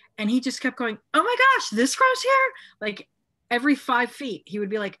walk, and he just kept going, oh my gosh, this grows here? Like every 5 feet, he would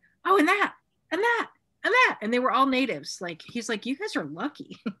be like, oh, and that, and that, and that. And they were all natives. Like, he's like, you guys are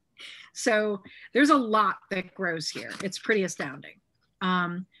lucky. So there's a lot that grows here. It's pretty astounding.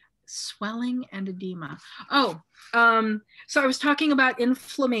 Swelling and edema. So I was talking about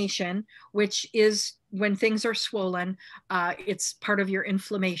inflammation, which is when things are swollen. It's part of your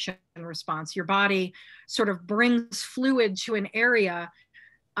inflammation response. Your body sort of brings fluid to an area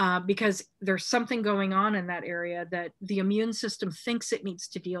because there's something going on in that area that the immune system thinks it needs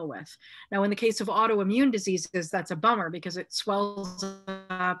to deal with. Now, in the case of autoimmune diseases, that's a bummer because it swells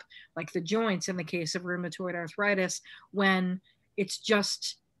up like the joints in the case of rheumatoid arthritis, when it's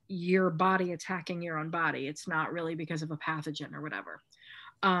just your body attacking your own body. It's not really because of a pathogen or whatever.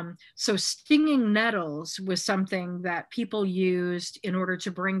 So stinging nettles was something that people used in order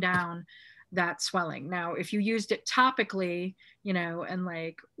to bring down that swelling. Now, if you used it topically, and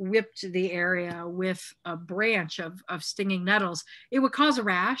like whipped the area with a branch of stinging nettles, it would cause a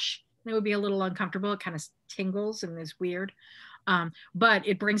rash. It would be a little uncomfortable. It kind of tingles and is weird. But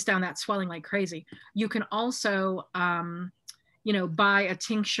it brings down that swelling like crazy. You can also, buy a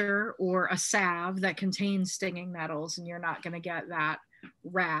tincture or a salve that contains stinging nettles, and you're not going to get that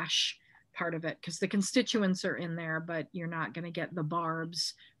rash part of it because the constituents are in there, but you're not going to get the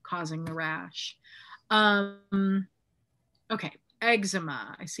barbs causing the rash. Okay,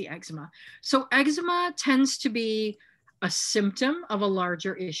 eczema. I see eczema. So eczema tends to be a symptom of a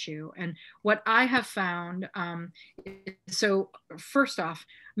larger issue. And what I have found, so first off,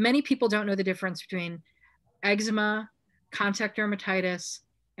 many people don't know the difference between eczema, contact dermatitis,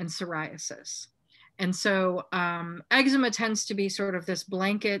 and psoriasis. And so eczema tends to be sort of this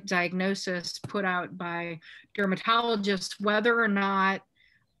blanket diagnosis put out by dermatologists, whether or not,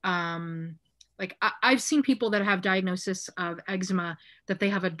 like I've seen people that have diagnosis of eczema that they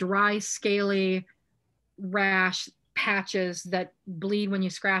have a dry, scaly rash, patches that bleed when you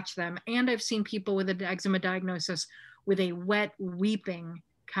scratch them. And I've seen people with an eczema diagnosis with a wet, weeping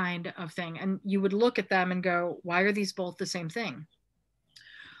kind of thing. And you would look at them and go, why are these both the same thing?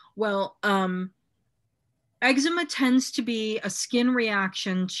 Well, eczema tends to be a skin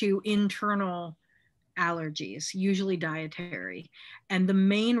reaction to internal allergies, usually dietary. And the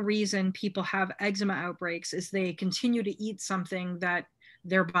main reason people have eczema outbreaks is they continue to eat something that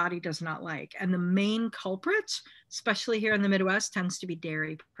their body does not like. And the main culprit, especially here in the Midwest, tends to be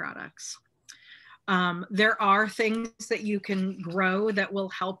dairy products. There are things that you can grow that will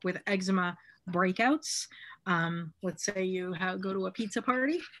help with eczema breakouts. Let's say you go to a pizza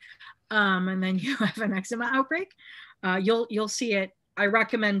party and then you have an eczema outbreak. You'll see it. I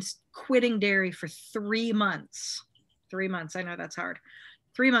recommend quitting dairy for 3 months. 3 months, I know that's hard.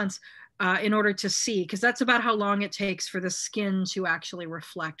 3 months in order to see, because that's about how long it takes for the skin to actually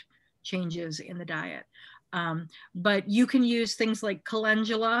reflect changes in the diet. But you can use things like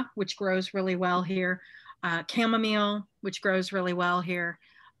calendula, which grows really well here, chamomile, which grows really well here,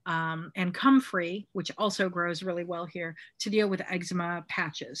 and comfrey, which also grows really well here, to deal with eczema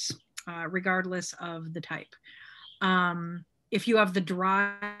patches, regardless of the type. If you have the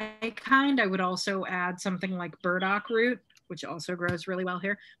dry kind, I would also add something like burdock root, which also grows really well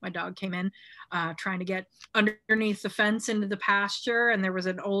here. My dog came in trying to get underneath the fence into the pasture, and there was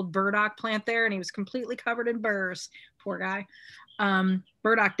an old burdock plant there, and he was completely covered in burrs. Poor guy.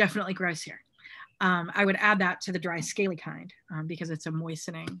 Burdock definitely grows here. I would add that to the dry scaly kind because it's a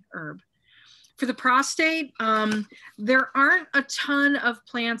moistening herb. For the prostate, there aren't a ton of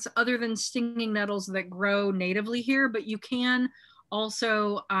plants other than stinging nettles that grow natively here, but you can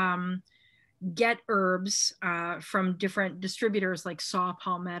also get herbs from different distributors like saw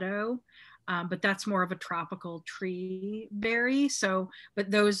palmetto, but that's more of a tropical tree berry. So, but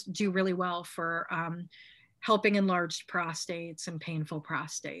those do really well for helping enlarged prostates and painful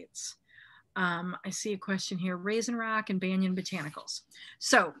prostates. I see a question here, Raisin Rack and Banyan Botanicals.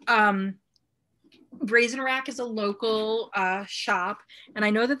 So, Raisin Rack is a local shop, and I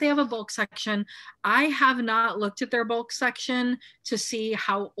know that they have a bulk section. I have not looked at their bulk section to see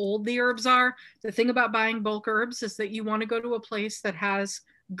how old the herbs are. The thing about buying bulk herbs is that you want to go to a place that has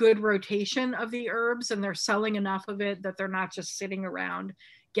good rotation of the herbs, and they're selling enough of it that they're not just sitting around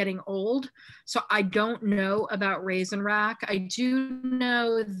getting old. So I don't know about Raisin Rack. I do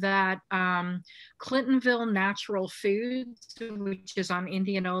know that Clintonville Natural Foods, which is on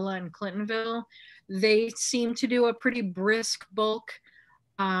Indianola and Clintonville, they seem to do a pretty brisk bulk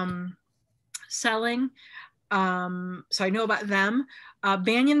selling. So I know about them.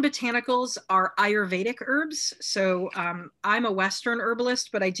 Banyan Botanicals are Ayurvedic herbs. So I'm a Western herbalist,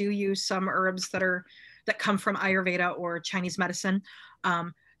 but I do use some herbs that come from Ayurveda or Chinese medicine.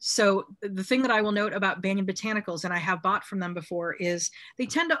 So the thing that I will note about Banyan Botanicals, and I have bought from them before, is they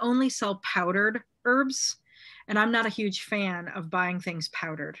tend to only sell powdered herbs. And I'm not a huge fan of buying things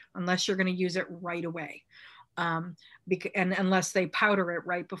powdered unless you're going to use it right away. And unless they powder it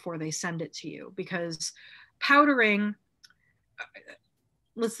right before they send it to you, because powdering,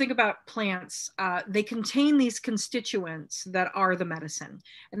 let's think about plants. They contain these constituents that are the medicine,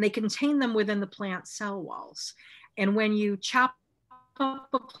 and they contain them within the plant cell walls. And when you chop up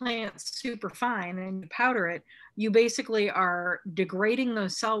a plant super fine and you powder it, you basically are degrading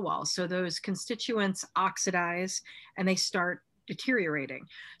those cell walls. So those constituents oxidize and they start deteriorating.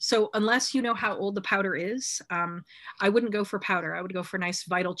 So unless you know how old the powder is, I wouldn't go for powder. I would go for nice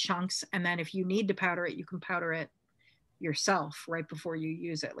vital chunks. And then if you need to powder it, you can powder it yourself right before you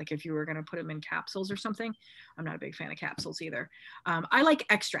use it. Like if you were going to put them in capsules or something. I'm not a big fan of capsules either. I like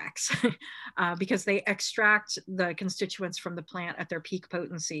extracts because they extract the constituents from the plant at their peak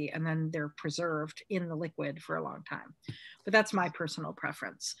potency, and then they're preserved in the liquid for a long time. But that's my personal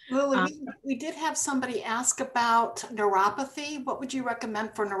preference. Lily, we did have somebody ask about neuropathy. What would you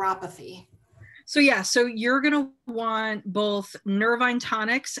recommend for neuropathy? So yeah, so you're going to want both Nervine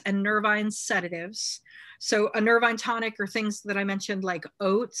tonics and Nervine sedatives. So a Nervine tonic are things that I mentioned like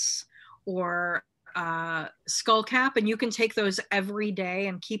oats or skullcap, and you can take those every day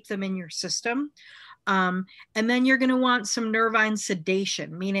and keep them in your system. And then you're going to want some Nervine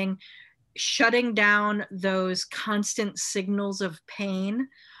sedation, meaning shutting down those constant signals of pain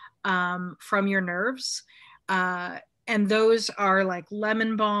from your nerves. And those are like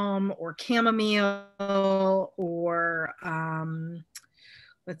lemon balm or chamomile or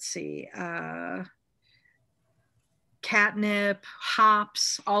let's see, catnip,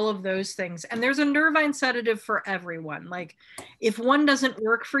 hops, all of those things. And there's a Nervine sedative for everyone. Like if one doesn't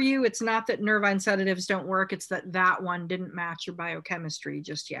work for you, it's not that Nervine sedatives don't work, it's that that one didn't match your biochemistry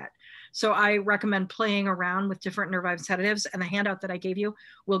just yet. So I recommend playing around with different Nervine sedatives, and the handout that I gave you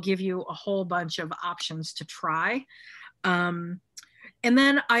will give you a whole bunch of options to try. And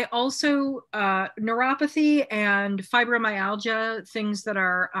then I also, neuropathy and fibromyalgia, things that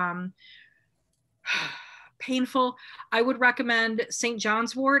are painful, I would recommend St.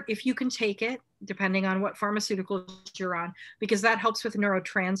 John's wort if you can take it, depending on what pharmaceuticals you're on, because that helps with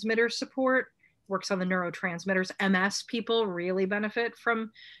neurotransmitter support, works on the neurotransmitters. MS people really benefit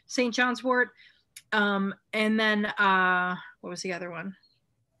from St. John's wort. And then, what was the other one?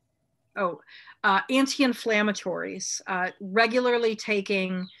 Oh, anti-inflammatories, regularly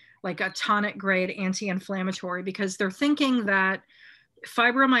taking like a tonic grade anti-inflammatory, because they're thinking that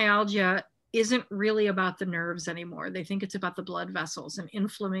fibromyalgia isn't really about the nerves anymore. They think it's about the blood vessels and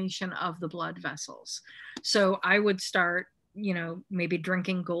inflammation of the blood vessels. So I would start, you know, maybe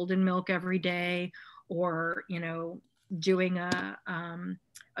drinking golden milk every day, or, you know, doing a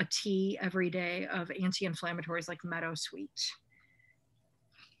tea every day of anti-inflammatories like Meadowsweet.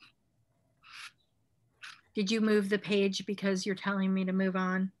 Did you move the page because you're telling me to move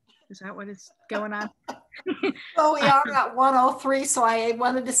on? Is that what is going on? Well, we are at 103, so I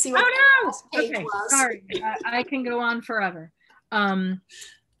wanted to see what the last page was. Sorry, I can go on forever. All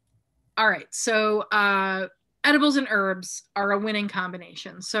right, so edibles and herbs are a winning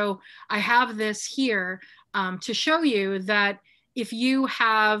combination. So I have this here to show you that if you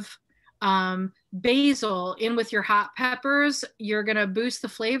have basil in with your hot peppers, you're going to boost the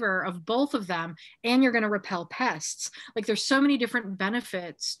flavor of both of them, and you're going to repel pests. Like there's so many different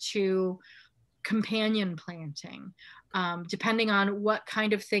benefits to companion planting, depending on what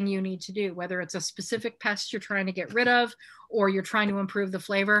kind of thing you need to do, whether it's a specific pest you're trying to get rid of or you're trying to improve the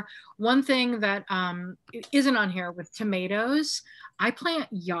flavor. One thing that isn't on here with tomatoes, I plant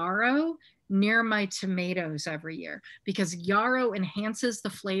yarrow near my tomatoes every year because yarrow enhances the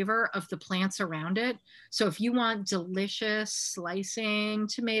flavor of the plants around it. So if you want delicious slicing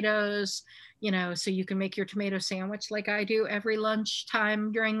tomatoes, you know, so you can make your tomato sandwich like I do every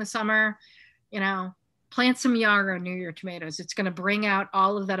lunchtime during the summer, you know, plant some yarrow near your tomatoes. It's going to bring out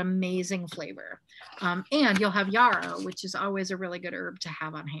all of that amazing flavor. And you'll have yarrow, which is always a really good herb to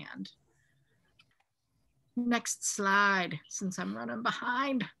have on hand. Next slide, since I'm running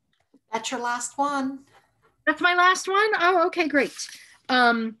behind. That's your last one. That's my last one? Oh, okay, great.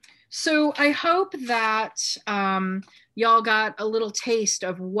 So I hope that y'all got a little taste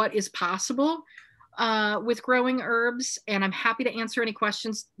of what is possible with growing herbs, and I'm happy to answer any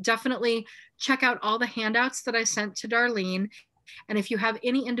questions. Definitely check out all the handouts that I sent to Darlene. And if you have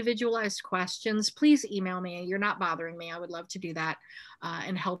any individualized questions, please email me. You're not bothering me. I would love to do that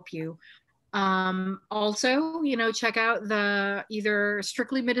and help you. Also, you know, check out the either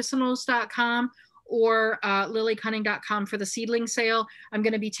strictlymedicinals.com or lilycunning.com for the seedling sale. I'm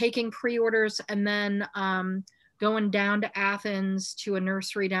going to be taking pre-orders and then going down to Athens to a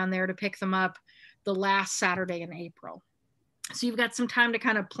nursery down there to pick them up the last Saturday in April. So you've got some time to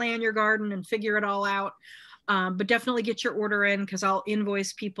kind of plan your garden and figure it all out. But definitely get your order in, because I'll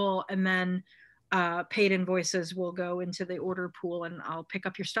invoice people, and then paid invoices will go into the order pool, and I'll pick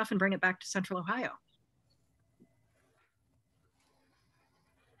up your stuff and bring it back to Central Ohio.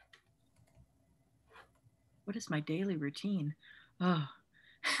 What is my daily routine? Oh,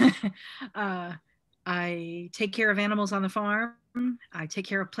 I take care of animals on the farm. I take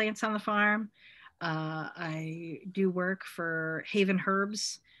care of plants on the farm. I do work for Haven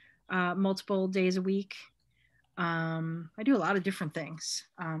Herbs multiple days a week. I do a lot of different things.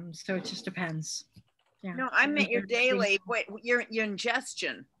 So it just depends. Yeah. No, I meant your daily, what your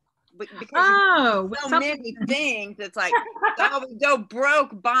ingestion. Because so many things. It's like, oh, we go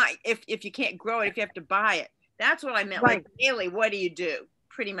broke buy if you can't grow it, if you have to buy it. That's what I meant. Right. Like daily, what do you do?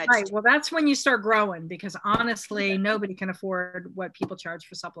 Pretty much. Right. Well, that's when you start growing, because honestly, nobody can afford what people charge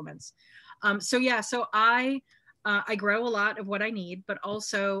for supplements. So yeah, so I grow a lot of what I need, but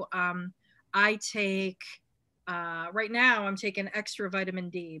also I take, right now I'm taking extra vitamin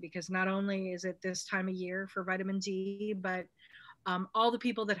D, because not only is it this time of year for vitamin D, but all the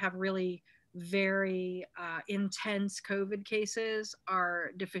people that have really very intense COVID cases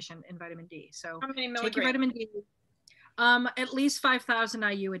are deficient in vitamin D. So how many milligrams? Take your vitamin D. At least 5,000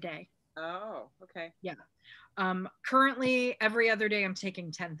 IU a day. Oh, okay. Yeah. Currently, every other day I'm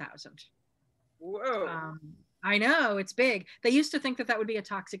taking 10,000. Whoa. I know, it's big. They used to think that that would be a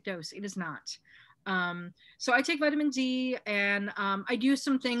toxic dose. It is not. So I take vitamin D, and I do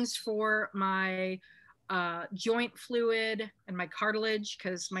some things for my joint fluid and my cartilage,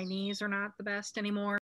 because my knees are not the best anymore.